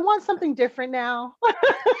I want something different now.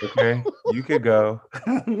 Okay, you could go.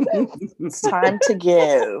 It's time to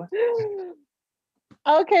give.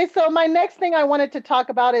 Okay, so my next thing I wanted to talk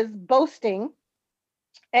about is boasting.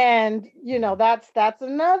 And that's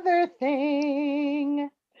another thing.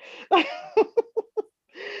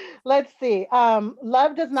 Let's see.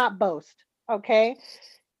 Love does not boast. Okay.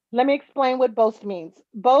 Let me explain what boast means.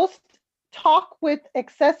 Boast talk with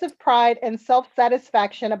excessive pride and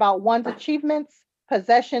self-satisfaction about one's achievements,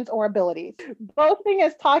 possessions, or abilities. Boasting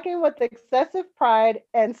is talking with excessive pride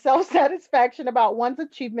and self-satisfaction about one's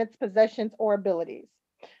achievements, possessions, or abilities.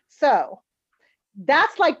 So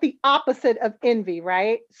that's like the opposite of envy,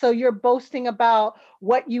 right? So you're boasting about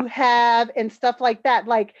what you have and stuff like that.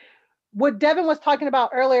 Like what Devin was talking about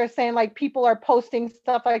earlier, saying like people are posting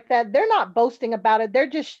stuff like that. They're not boasting about it.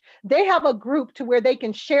 They have a group to where they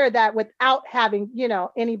can share that without having,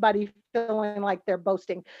 anybody feeling like they're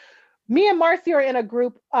boasting. Me and Marcy are in a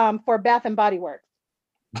group for Bath and Body Works.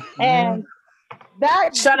 And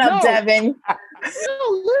that Shut up, no, Devin.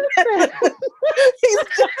 no, listen.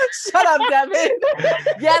 Shut up, Devin.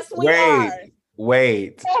 Yes, we are.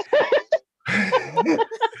 Wait.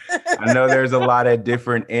 I know there's a lot of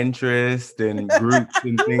different interests and groups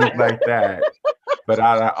and things like that. But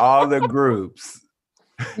out of all the groups,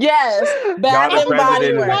 yes, Bath y'all the and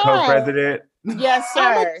Body president and Works. co-president? Yes,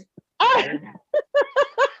 sir.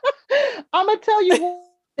 I'm gonna tell you,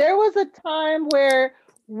 there was a time where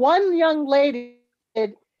one young lady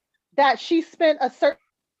did that she spent a certain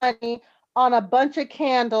money on a bunch of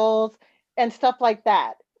candles and stuff like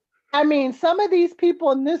that. I mean, some of these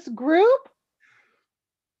people in this group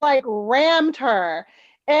like rammed her.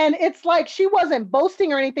 And it's like she wasn't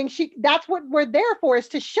boasting or anything. That's what we're there for, is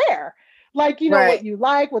to share. Like, Right. what you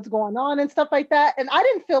like, what's going on and stuff like that. And I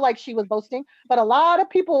didn't feel like she was boasting, but a lot of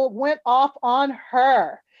people went off on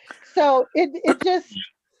her. So it just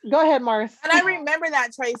go ahead, Mars. And I remember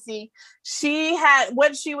that, Tracy. She had,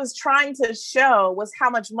 what she was trying to show was how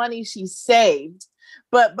much money she saved.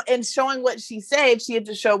 But in showing what she saved, she had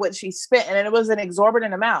to show what she spent, and it was an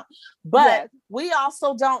exorbitant amount. But Yes. we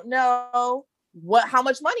also don't know how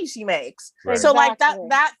much money she makes. Right. So like Exactly.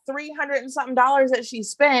 that $300 and something that she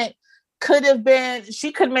spent could have been,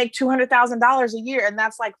 she could make $200,000 a year, and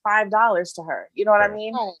that's like $5 to her. You know what I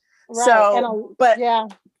mean? Right. So, but yeah,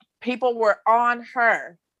 people were on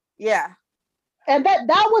her. Yeah. and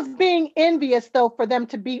that was being envious though, for them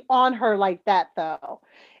to be on her like that though.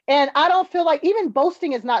 And I don't feel like even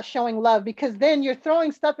boasting is not showing love, because then you're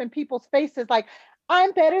throwing stuff in people's faces like,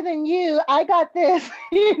 I'm better than you, I got this,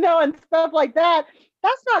 and stuff like that.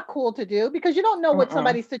 That's not cool to do, because you don't know what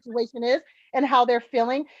somebody's situation is and how they're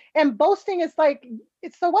feeling. And boasting is like,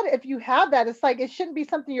 it's, so what if you have that? It's like, it shouldn't be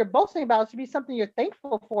something you're boasting about. It should be something you're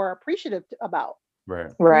thankful for, appreciative about. Right.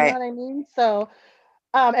 You know what I mean? So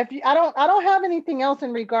if you, I don't have anything else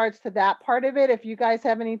in regards to that part of it. If you guys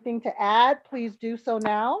have anything to add, please do so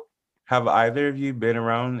now. Have either of you been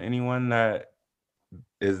around anyone that's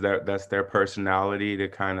their personality to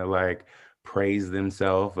kind of like praise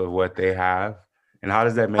themselves of what they have? And how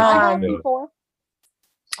does that make I you have feel? before.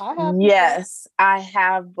 Yes, I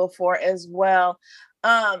have before as well.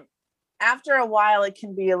 After a while, it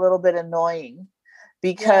can be a little bit annoying,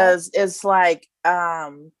 because it's like,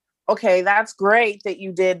 okay, that's great that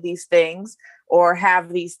you did these things or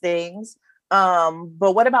have these things.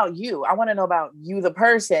 But what about you? I want to know about you, the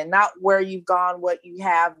person, not where you've gone, what you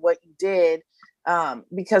have, what you did.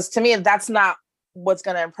 Because to me, that's not what's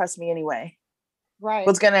going to impress me anyway. Right.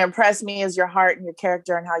 What's going to impress me is your heart and your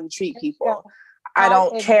character and how you treat people. Yeah. I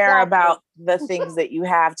don't care Exactly. about the things that you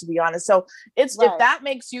have, to be honest. So it's, if that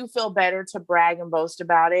makes you feel better to brag and boast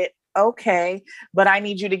about it, okay. But I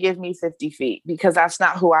need you to give me 50 feet, because that's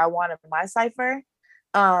not who I want in my cipher.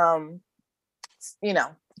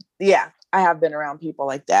 Yeah, I have been around people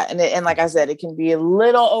like that. And like I said, it can be a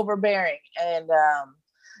little overbearing. And,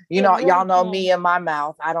 really y'all know can. me and my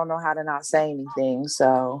mouth. I don't know how to not say anything.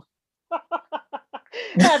 So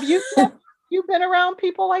Have you been around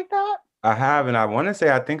people like that? I have, and I want to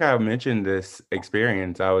say, I think I mentioned this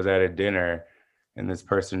experience. I was at a dinner, and this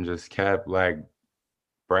person just kept like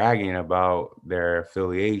bragging about their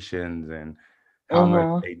affiliations and how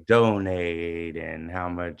much they donate and how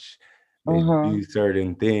much they do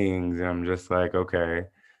certain things. And I'm just like, okay,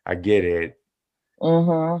 I get it.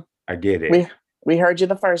 I get it. We heard you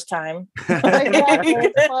the first time. Exactly.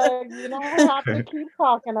 It's like, you don't have to keep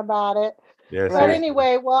talking about it. Yes, But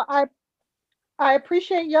anyway, well, I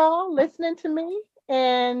appreciate y'all listening to me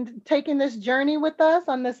and taking this journey with us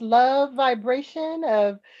on this love vibration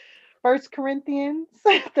of First Corinthians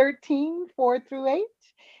 13, 4 through 8.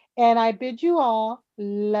 And I bid you all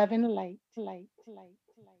love and light, light, light,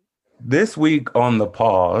 light. This week on the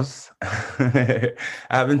pause, I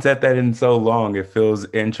haven't said that in so long. It feels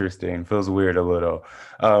interesting, feels weird a little.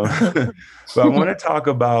 Um, but I want to talk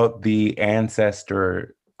about the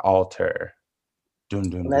ancestor altar. Dun,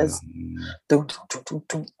 dun, dun. Let's do, do, do,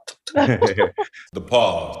 do, The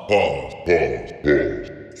pause.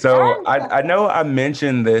 So I know I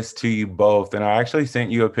mentioned this to you both, and I actually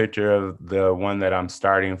sent you a picture of the one that I'm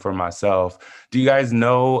starting for myself. Do you guys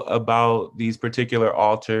know about these particular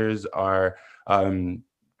altars, or do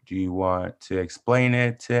you want to explain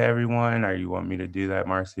it to everyone, or you want me to do that,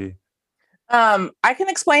 Marcy? I can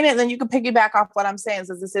explain it, and then you can piggyback off what I'm saying,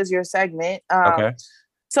 since this is your segment. Okay.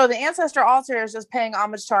 So the ancestor altar is just paying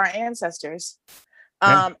homage to our ancestors.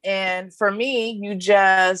 Yeah. And for me, you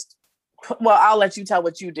just, well, I'll let you tell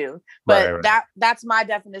what you do, but Right. that's my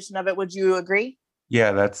definition of it. Would you agree?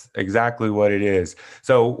 Yeah, that's exactly what it is.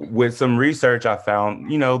 So with some research, I found,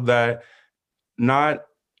 that not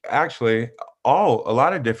actually a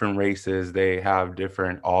lot of different races, they have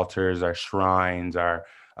different altars or shrines or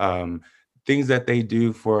things that they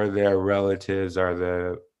do for their relatives or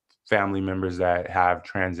the family members that have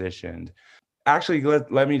transitioned. Actually,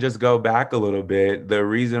 let me just go back a little bit. The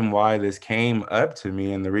reason why this came up to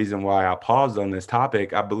me and the reason why I paused on this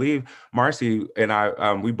topic, I believe Marcy and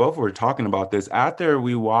I, we both were talking about this after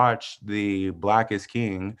we watched the Black is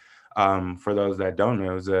King. For those that don't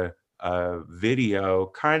know, it was a video,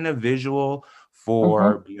 kind of visual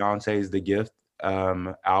for Beyonce's The Gift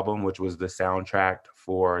album, which was the soundtrack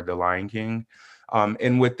for The Lion King.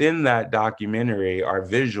 And within that documentary, our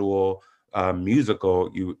visual musical,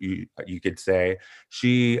 you could say,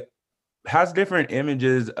 she has different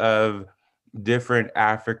images of different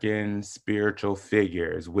African spiritual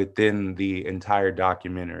figures within the entire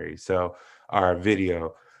documentary. So our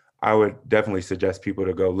video, I would definitely suggest people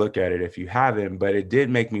to go look at it if you haven't, but it did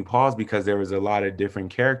make me pause because there was a lot of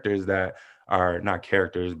different characters that are not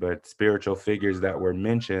characters, but spiritual figures that were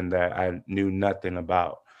mentioned that I knew nothing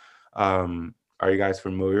about. Are you guys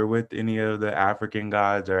familiar with any of the African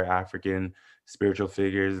gods or African spiritual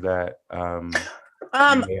figures that you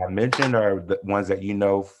may have mentioned, or the ones that you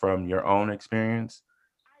know from your own experience?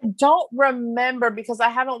 Don't remember because I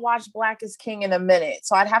haven't watched Black is King in a minute.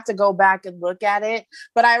 So I'd have to go back and look at it.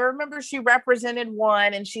 But I remember she represented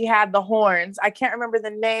one and she had the horns. I can't remember the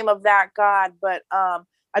name of that god, but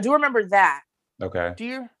I do remember that. Okay. Do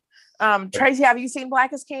you Tracy, have you seen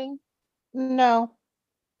Black is King? No.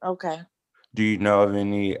 Okay. Do you know of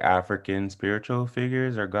any African spiritual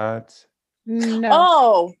figures or gods?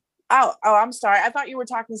 No. Oh, I'm sorry. I thought you were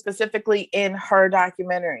talking specifically in her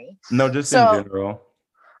documentary. No, just in general.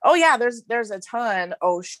 Oh yeah, there's a ton.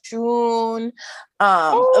 Oshun.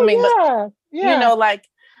 Yeah. You know, like,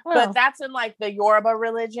 Wow. but that's in like the Yoruba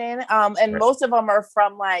religion. And most of them are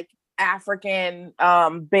from like African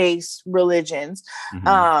based religions.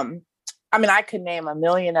 I mean, I could name a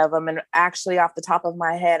million of them, and actually, off the top of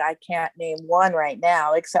my head, I can't name one right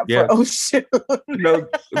now except for Oshun.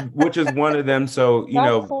 Which is one of them. So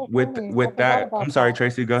So with that, I'm sorry,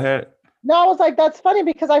 Tracy, go ahead. No, I was like, that's funny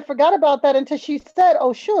because I forgot about that until she said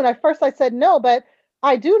Oshun. At first, I said no, but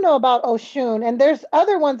I do know about Oshun, and there's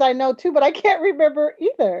other ones I know too, but I can't remember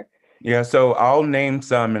either. Yeah, so I'll name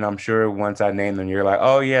some, and I'm sure once I name them, you're like,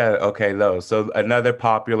 oh yeah, okay, those. So another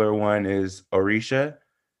popular one is Orisha.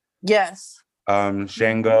 Yes.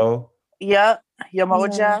 Shango. Yep.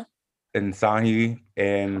 Yamoja. And Sahi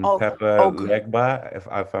and Papa Legba,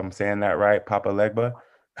 if I'm saying that right, Papa Legba.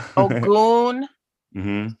 Ogun.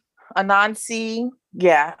 Anansi.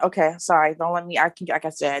 Yeah. Okay. Sorry. Don't let me. Like I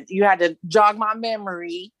said, you had to jog my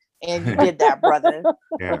memory, and you did that, brother.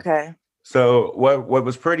 Yeah. Okay. So what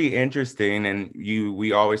was pretty interesting, and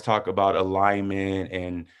we always talk about alignment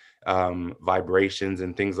and vibrations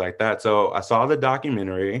and things like that. So I saw the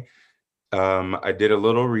documentary. I did a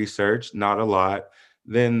little research, not a lot.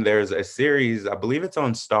 Then there's a series, I believe it's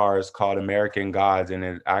on Stars, called American Gods, and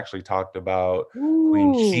it actually talked about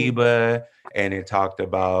Queen Sheba, and it talked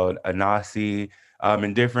about Anansi,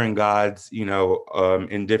 and different gods,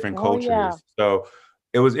 in different cultures. Yeah. So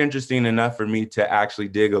it was interesting enough for me to actually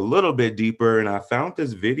dig a little bit deeper, and I found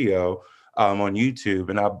this video on YouTube,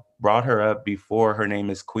 and I brought her up before. Her name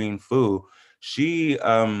is Queen Fu. She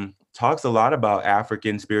talks a lot about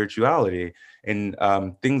African spirituality and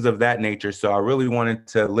things of that nature. So I really wanted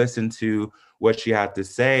to listen to what she had to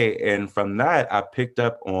say. And from that, I picked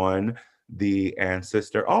up on the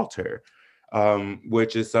ancestor altar,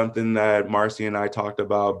 which is something that Marcy and I talked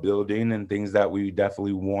about building and things that we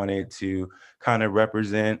definitely wanted to kind of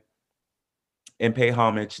represent and pay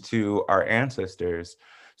homage to our ancestors.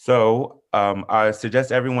 So I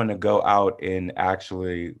suggest everyone to go out and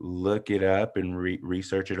actually look it up and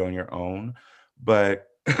research it on your own. But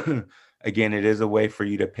again, it is a way for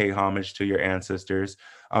you to pay homage to your ancestors.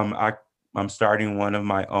 I'm starting one of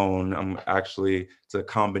my own. It's a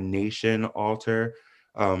combination altar,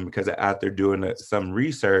 because after doing some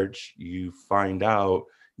research, you find out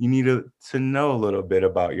you need to know a little bit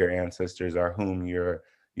about your ancestors or whom you're,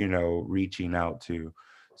 reaching out to.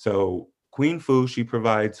 So Queen Fu, she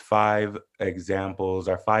provides 5 examples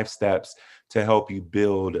or 5 steps to help you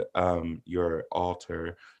build your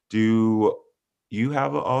altar. Do you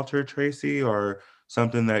have an altar, Tracy, or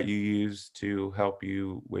something that you use to help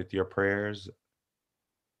you with your prayers?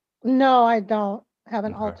 No, I don't have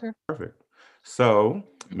an Okay, altar. perfect. So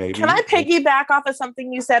Can I maybe, piggyback off of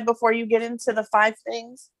something you said before you get into the 5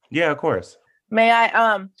 things? yeah, of course. May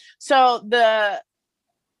I? So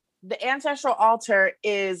the ancestral altar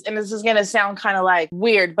is, and this is going to sound kind of like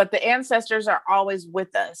weird, but the ancestors are always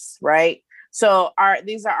with us, right? So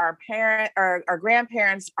these are our parent, our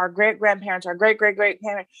grandparents, our great grandparents, our great great great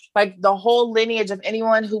parents, like the whole lineage of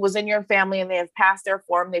anyone who was in your family, and they have passed their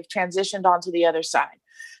form, they've transitioned onto the other side.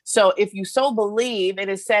 So if you so believe, it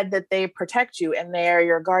is said that they protect you and they are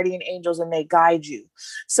your guardian angels and they guide you.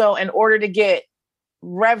 So in order to get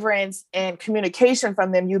reverence and communication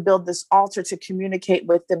from them, you build this altar to communicate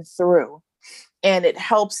with them through. And it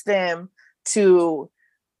helps them it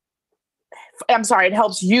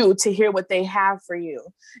helps you to hear what they have for you,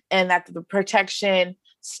 and that the protection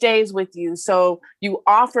stays with you. So you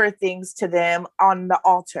offer things to them on the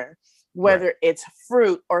altar, Right. whether it's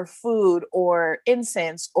fruit or food or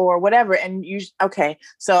incense or whatever. And okay,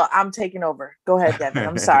 so I'm taking over. Go ahead, Devin.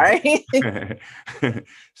 I'm sorry.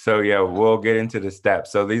 So yeah, we'll get into the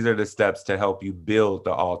steps. So these are the steps to help you build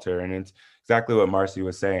the altar. And it's exactly what Marcy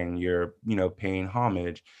was saying. You're, paying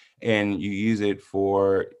homage, and you use it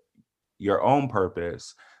for your own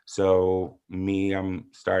purpose. So I'm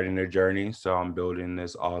starting a journey. So I'm building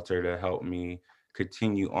this altar to help me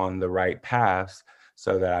continue on the right paths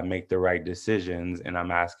so that I make the right decisions. And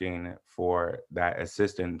I'm asking for that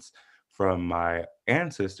assistance from my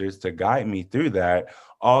ancestors to guide me through that,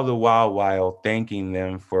 all the while thanking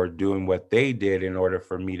them for doing what they did in order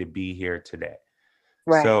for me to be here today.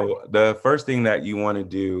 Right. So the first thing that you want to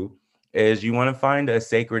do is you want to find a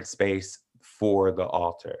sacred space for the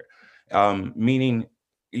altar. Meaning,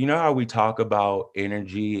 you know how we talk about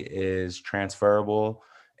energy is transferable,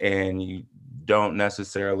 and you don't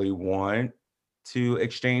necessarily want to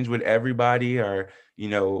exchange with everybody or,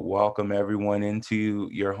 welcome everyone into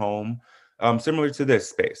your home. Similar to this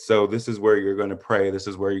space. So this is where you're going to pray. This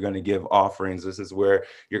is where you're going to give offerings. This is where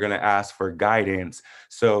you're going to ask for guidance.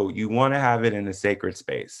 So you want to have it in a sacred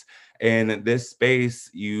space. And this space,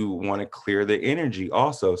 you want to clear the energy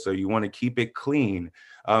also. So you want to keep it clean.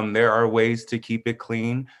 There are ways to keep it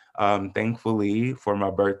clean. Thankfully, for my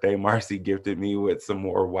birthday, Marcy gifted me with some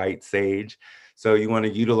more white sage. So you want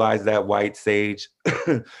to utilize that white sage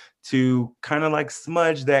to kind of like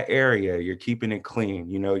smudge that area. You're keeping it clean.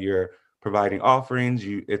 You're providing offerings.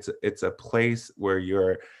 It's a place where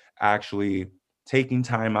you're actually taking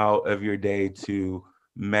time out of your day to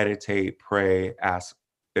meditate, pray, ask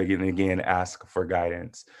again, ask for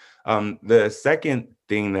guidance. The second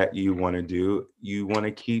thing that you want to do, you want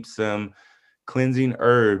to keep some cleansing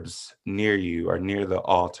herbs near you or near the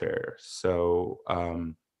altar. So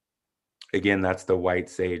again, that's the white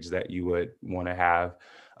sage that you would want to have.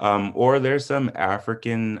 Or there's some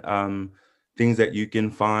African things that you can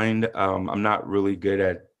find. I'm not really good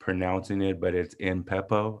at pronouncing it, but it's in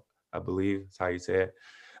Pepo, I believe is how you say it.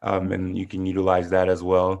 And you can utilize that as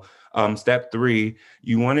well. Step 3,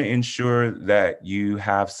 you want to ensure that you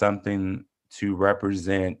have something to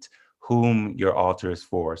represent whom your altar is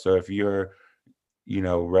for. So if you're,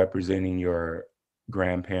 representing your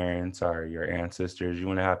grandparents or your ancestors, you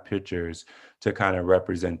want to have pictures to kind of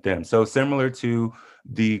represent them. So similar to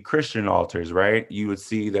the Christian altars, right? You would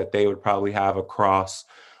see that they would probably have a cross,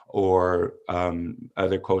 or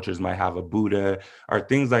other cultures might have a Buddha or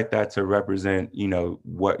things like that to represent,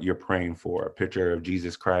 what you're praying for, a picture of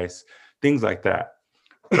Jesus Christ, things like that.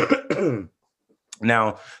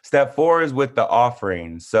 Now, step 4 is with the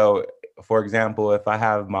offering. So, for example, if I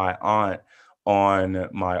have my aunt on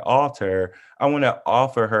my altar, I want to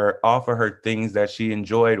offer her things that she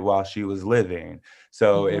enjoyed while she was living.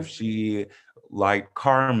 So if she liked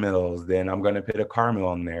caramels, then I'm going to put a caramel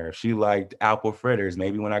on there. If she liked apple fritters,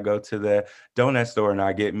 maybe when I go to the donut store and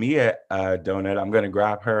I get me a donut, I'm going to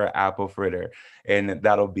grab her an apple fritter, and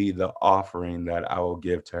that'll be the offering that I will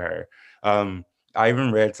give to her. I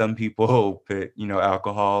even read some people put,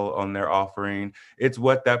 alcohol on their offering. It's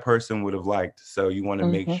what that person would have liked. So you want to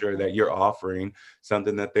make sure that you're offering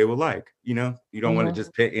something that they would like. You don't want to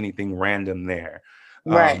just put anything random there.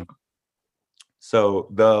 Right. So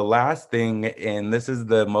the last thing, and this is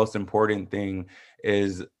the most important thing,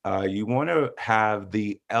 is you want to have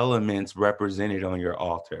the elements represented on your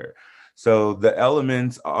altar. So the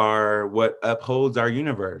elements are what upholds our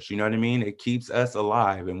universe. You know what I mean? It keeps us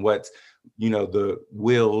alive, and what's the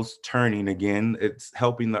wheels turning again. It's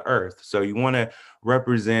helping the earth. So you want to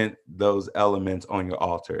represent those elements on your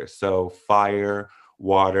altar. So fire,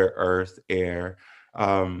 water, earth, air.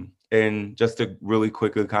 And just to really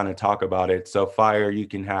quickly kind of talk about it. So fire, you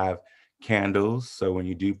can have candles. So when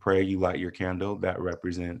you do pray, you light your candle. That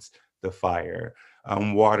represents the fire.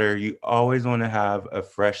 Water, you always want to have a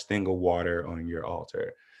fresh thing of water on your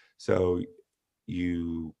altar. So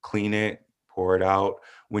you clean it, pour it out.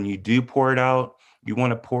 When you do pour it out, you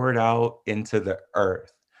want to pour it out into the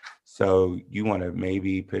earth. So you want to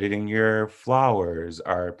maybe put it in your flowers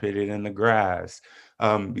or put it in the grass,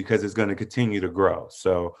 because it's going to continue to grow.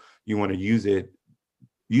 So you want to use it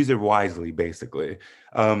wisely, basically.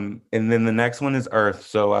 And then the next one is earth.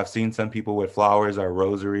 So I've seen some people with flowers or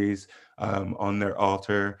rosaries on their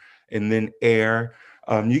altar. And then air.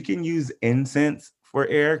 You can use incense for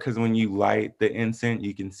air, because when you light the incense,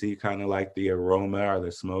 you can see kind of like the aroma or the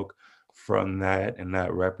smoke from that, and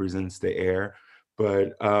that represents the air.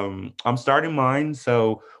 But I'm starting mine.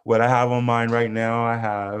 So what I have on mine right now, I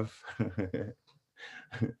have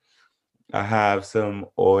I have some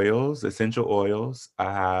oils, essential oils.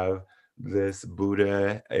 I have this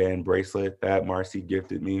Buddha and bracelet that Marcy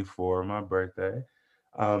gifted me for my birthday.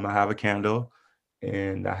 I have a candle,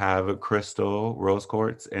 and I have a crystal rose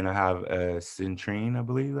quartz, and I have a citrine. I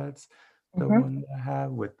believe that's the one that I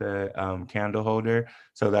have with the candle holder.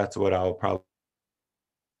 So that's what I'll probably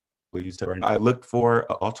use to burn. I looked for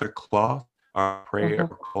an altar cloth or prayer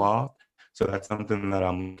cloth. So that's something that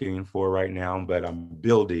I'm looking for right now, but I'm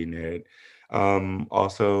building it.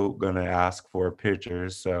 Also gonna ask for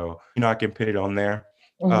pictures, so I can put it on there.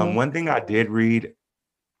 One thing I did read,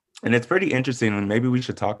 and it's pretty interesting, and maybe we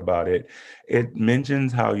should talk about it. It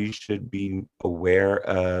mentions how you should be aware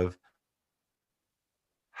of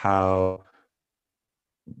how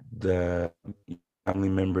the family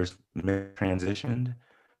members transitioned.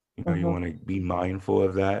 You want to be mindful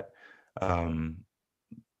of that. Um,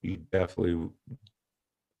 you definitely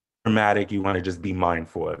dramatic. You want to just be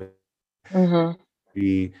mindful of it.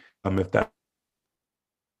 Be if that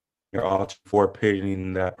you're all for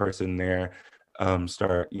pitting that person there,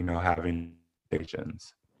 start having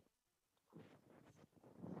conversations.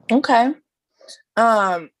 Okay.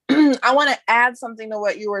 I want to add something to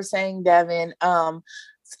what you were saying, Devin.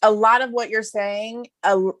 A lot of what you're saying,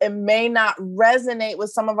 it may not resonate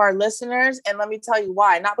with some of our listeners. And let me tell you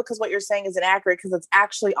why. Not because what you're saying is inaccurate, because it's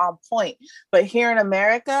actually on point. But here in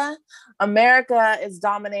America, America is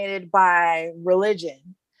dominated by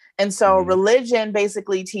religion. And so religion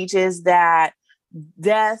basically teaches that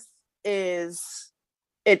death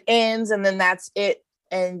it ends and then that's it.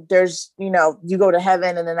 And there's, you go to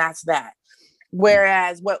heaven and then that's that.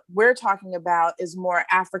 Whereas what we're talking about is more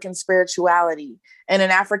African spirituality. And in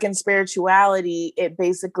African spirituality, it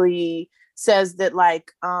basically says that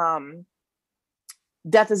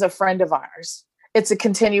death is a friend of ours. It's a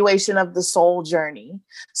continuation of the soul journey.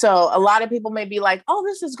 So a lot of people may be like, oh,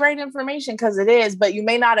 this is great information, because it is, but you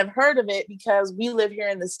may not have heard of it because we live here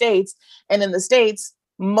in the States. And in the States,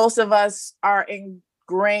 most of us are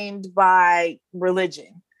ingrained by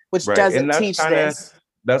religion, which doesn't teach this.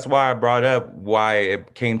 That's why I brought up why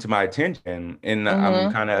it came to my attention. And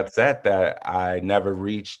I'm kind of upset that I never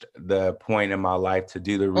reached the point in my life to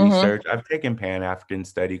do the research. I've taken Pan-African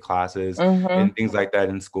study classes and things like that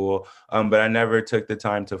in school, but I never took the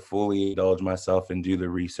time to fully indulge myself and do the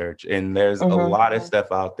research. And there's a lot of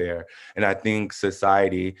stuff out there. And I think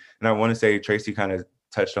society, and I want to say Tracy kind of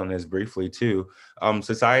touched on this briefly too.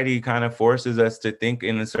 Society kind of forces us to think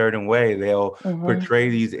in a certain way. They'll portray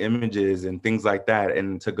these images and things like that.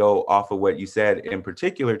 And to go off of what you said in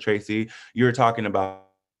particular, Tracy, you were talking about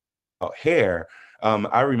hair.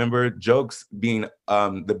 I remember jokes being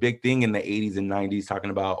the big thing in the 80s and 90s,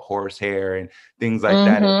 talking about horse hair and things like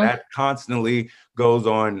that. And that constantly goes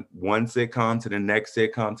on one sitcom to the next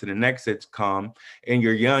sitcom to the next sitcom. And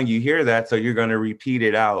you're young, you hear that, so you're going to repeat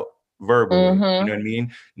it out verbally. You know what I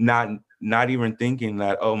mean? Not even thinking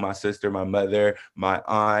that, oh, my sister, my mother, my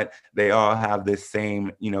aunt, they all have this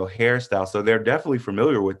same, hairstyle. So they're definitely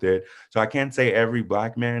familiar with it. So I can't say every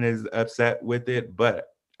Black man is upset with it, but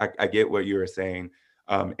I get what you were saying.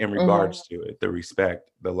 in regards to it, the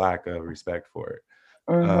respect, the lack of respect for it.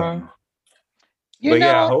 Mm-hmm. You But yeah,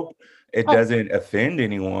 I know, hope it oh, doesn't offend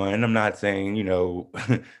anyone. I'm not saying,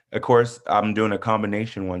 of course, I'm doing a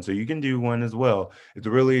combination one, so you can do one as well. It's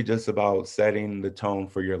really just about setting the tone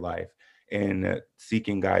for your life and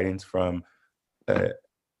seeking guidance from, uh,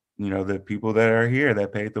 the people that are here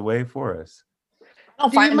that paved the way for us. I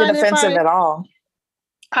don't Do you find it mind if offensive at all.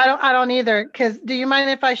 I don't either. Because do you mind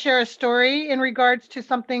if I share a story in regards to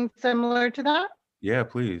something similar to that? Yeah,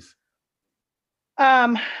 please.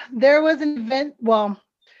 Um, there was an event. Well,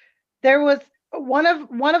 there was one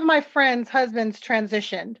of my friends' husbands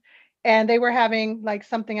transitioned, and they were having like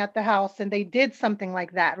something at the house, and they did something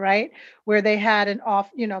like that, right? Where they had an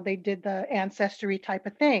off, they did the ancestry type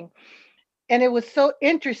of thing. And it was so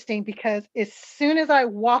interesting because as soon as I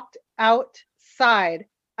walked outside,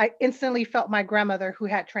 I instantly felt my grandmother who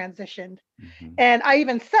had transitioned. Hmm. And I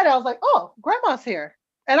even said, I was like, oh, grandma's here.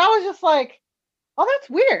 And I was just like, oh, that's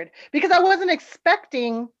weird because I wasn't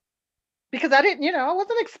expecting, because I didn't, I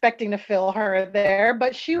wasn't expecting to feel her there,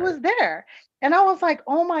 but she Right. was there. And I was like,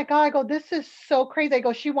 oh my God, I go, this is so crazy. I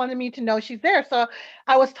go, she wanted me to know she's there. So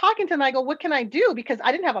I was talking to them. I go, what can I do? Because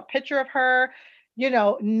I didn't have a picture of her,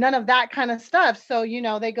 none of that kind of stuff. So,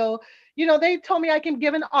 they go, they told me I can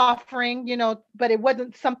give an offering, but it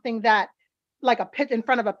wasn't something that like a pit in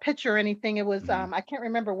front of a picture or anything. It was, Hmm. I can't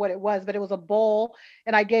remember what it was, but it was a bowl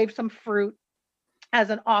and I gave some fruit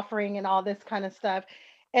as an offering and all this kind of stuff.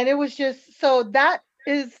 And it was just so that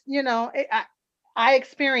is, I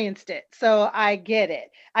experienced it. So I get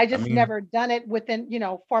it. I I just mean, never done it within,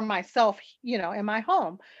 for myself, in my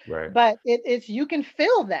home. right. But it's you can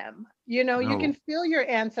feel them, you can No, feel your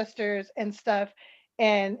ancestors and stuff.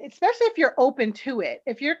 And especially if you're open to it.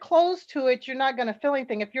 If you're closed to it, you're not going to feel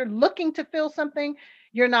anything. If you're looking to feel something,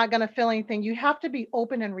 you're not going to feel anything. You have to be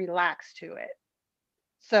open and relaxed to it.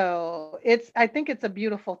 So I think it's a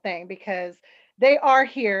beautiful thing because they are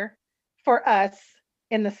here for us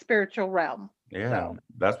in the spiritual realm. yeah, So,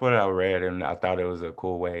 that's what I read, and I thought it was a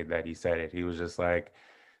cool way that he said it. He was just like,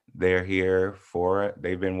 they're here for it.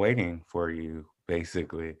 They've been waiting for you,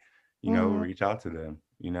 basically. mhm. Reach out to them.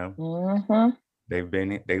 Mm-hmm.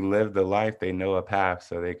 They lived the life, they know a path,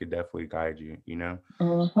 so they could definitely guide you.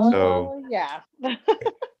 Mm-hmm. So Oh, yeah.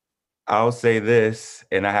 I'll say this,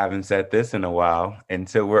 and I haven't said this in a while.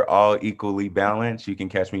 Until we're all equally balanced, you can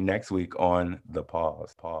catch me next week on the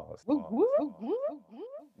pause. Pause. Woo, Pause. woo.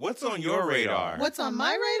 What's on your radar? what's on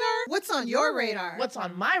my radar? What's on your radar? What's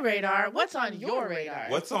on my radar? What's on your radar?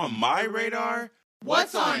 What's on my radar?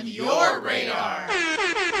 What's on your radar?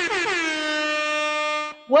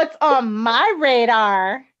 What's on my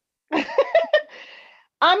radar?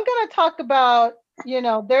 I'm going to talk about,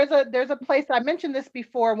 there's a place I mentioned this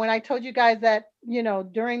before when I told you guys that,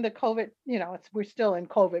 during the COVID, we're still in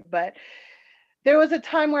COVID, but there was a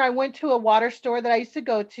time where I went to a water store that I used to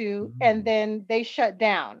go to, and Mm. then they shut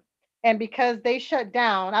down. And because they shut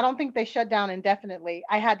down, I don't think they shut down indefinitely.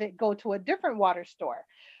 I had to go to a different water store.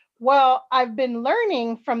 Well, I've been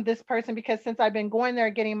learning from this person because since I've been going there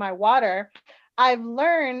getting my water, I've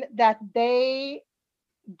learned that they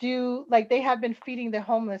do like they have been feeding the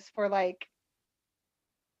homeless for like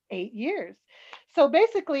 8 years. So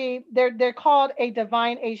basically, they're called a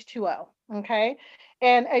divine H2O. Okay.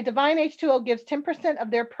 And a divine H2O gives 10% of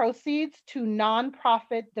their proceeds to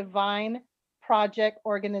nonprofit divine project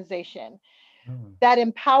organization Mm. that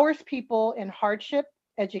empowers people in hardship,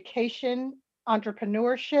 education,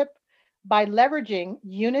 entrepreneurship by leveraging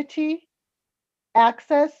unity,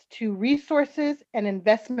 access to resources, and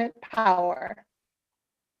investment power.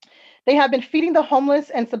 They have been feeding the homeless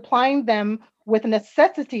and supplying them with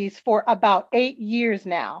necessities for about 8 years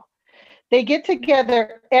now. They get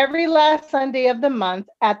together every last Sunday of the month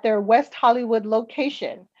at their West Hollywood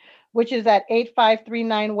location, which is at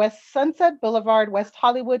 8539 West Sunset Boulevard, West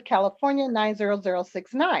Hollywood, California,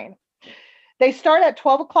 90069. They start at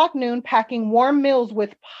 12 o'clock noon, packing warm meals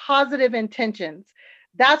with positive intentions.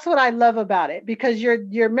 That's what I love about it because you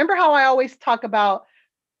remember how I always talk about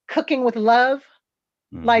cooking with love?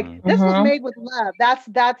 Like Mhm. this was Mm-hmm. made with love.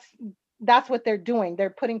 That's what they're doing. They're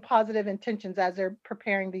putting positive intentions as they're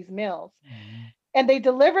preparing these meals. Mhm. And they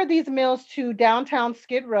deliver these meals to downtown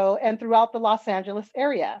Skid Row and throughout the Los Angeles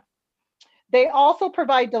area. They also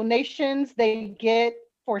provide donations they get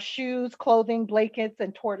for shoes, clothing, blankets,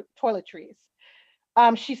 and toiletries.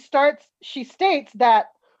 She states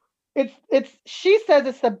that she says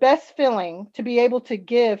it's the best feeling to be able to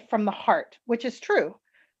give from the heart, which is true.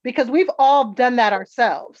 because we've all done that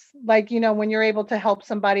ourselves. Like, when you're able to help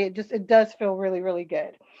somebody, it does feel really, really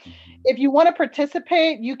good. Mhm. If you want to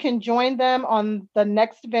participate, you can join them on the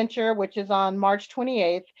next venture, which is on March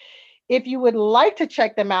 28th. If you would like to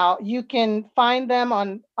check them out, you can find them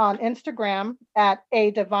on Instagram at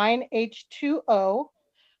a divine H2O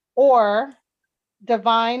or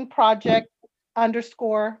divine project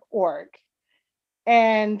 _org.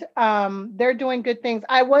 And they're doing good things.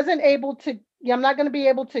 I wasn't able to, yeah, I'm not going to be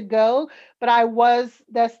able to go, but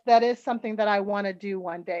that is something that I want to do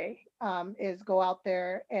one day, is go out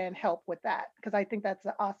there and help with that, because I think that's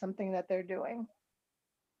an awesome thing that they're doing.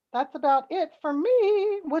 That's about it for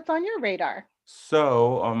me. What's on your radar?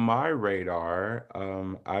 So on my radar,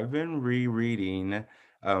 I've been rereading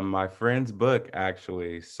my friend's book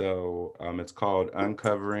actually. So it's called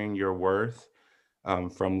Uncovering Your Worth,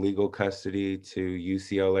 From Legal Custody to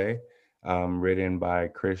UCLA, written by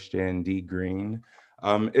Christian D. Green.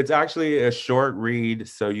 It's actually a short read,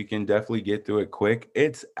 so you can definitely get through it quick.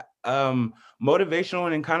 It's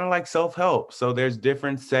motivational and kind of like self-help. So there's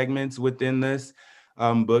different segments within this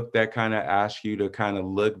book that kind of ask you to kind of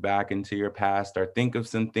look back into your past or think of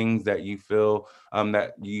some things that you feel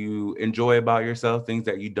that you enjoy about yourself, things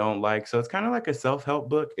that you don't like. So it's kind of like a self-help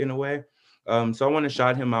book in a way. So I want to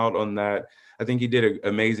shout him out on that. I think he did an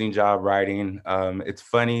amazing job writing. It's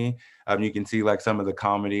funny. You can see like some of the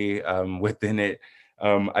comedy within it.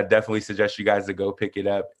 I definitely suggest you guys to go pick it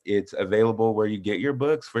up. It's available where you get your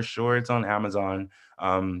books for sure. It's on Amazon.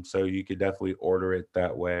 So you could definitely order it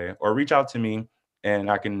that way or reach out to me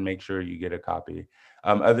and I can make sure you get a copy.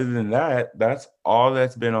 Other than that, that's all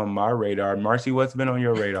that's been on my radar. Marcy, what's been on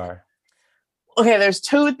your radar? Okay, there's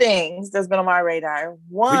two things that's been on my radar. We can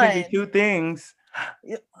One, do two things.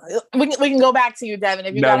 we can go back to you, Devin,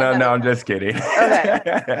 if you got another No, I'm one. just kidding.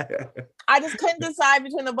 Okay. I just couldn't decide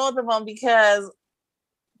between the both of them because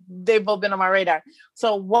they've both been on my radar.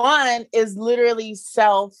 So one is literally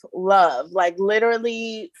self-love, like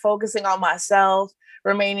literally focusing on myself,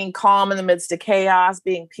 remaining calm in the midst of chaos,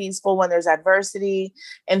 being peaceful when there's adversity,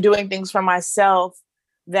 and doing things for myself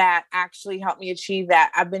that actually help me achieve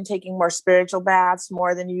that. I've been taking more spiritual baths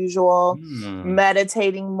more than usual,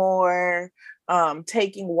 meditating more,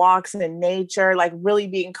 taking walks in nature, like really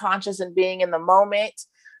being conscious and being in the moment.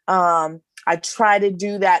 I try to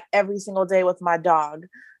do that every single day with my dog,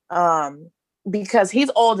 because he's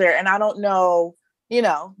older and I don't know,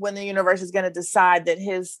 when the universe is going to decide that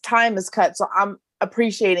his time is cut. So I'm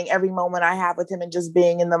appreciating every moment I have with him and just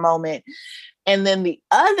being in the moment. And then the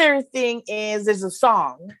other thing is there's a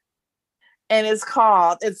song and it's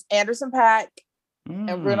Anderson .Paak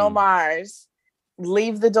and Bruno Mars.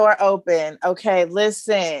 Leave the door open. Okay,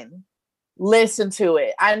 listen to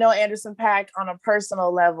it. I know Anderson .Paak on a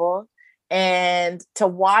personal level, and to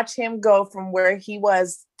watch him go from where he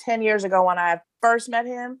was 10 years ago when I first met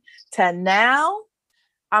him to now,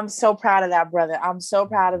 I'm so proud of that brother. I'm so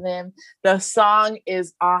proud of him. The song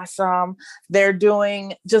is awesome.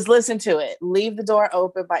 Just listen to it. Leave the Door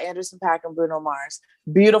Open by Anderson .Paak and Bruno Mars.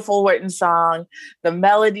 Beautiful written song. The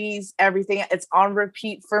melodies, everything. It's on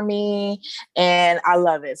repeat for me and I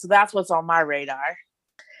love it. So that's what's on my radar.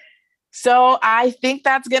 So I think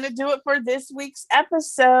that's going to do it for this week's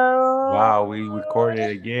episode. Wow, we recorded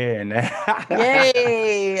again.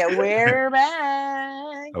 Yay, we're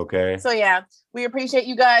back. Okay. So yeah, we appreciate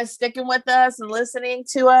you guys sticking with us and listening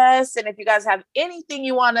to us. And if you guys have anything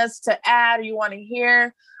you want us to add or you want to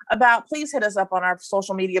hear about, please hit us up on our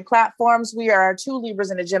social media platforms. We are Two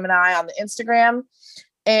Libras and a Gemini on the Instagram.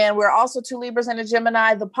 And we're also Two Libras and a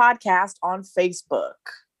Gemini, the podcast on Facebook.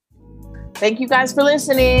 Thank you guys for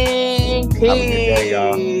listening. Peace. Have a good day,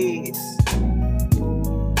 y'all.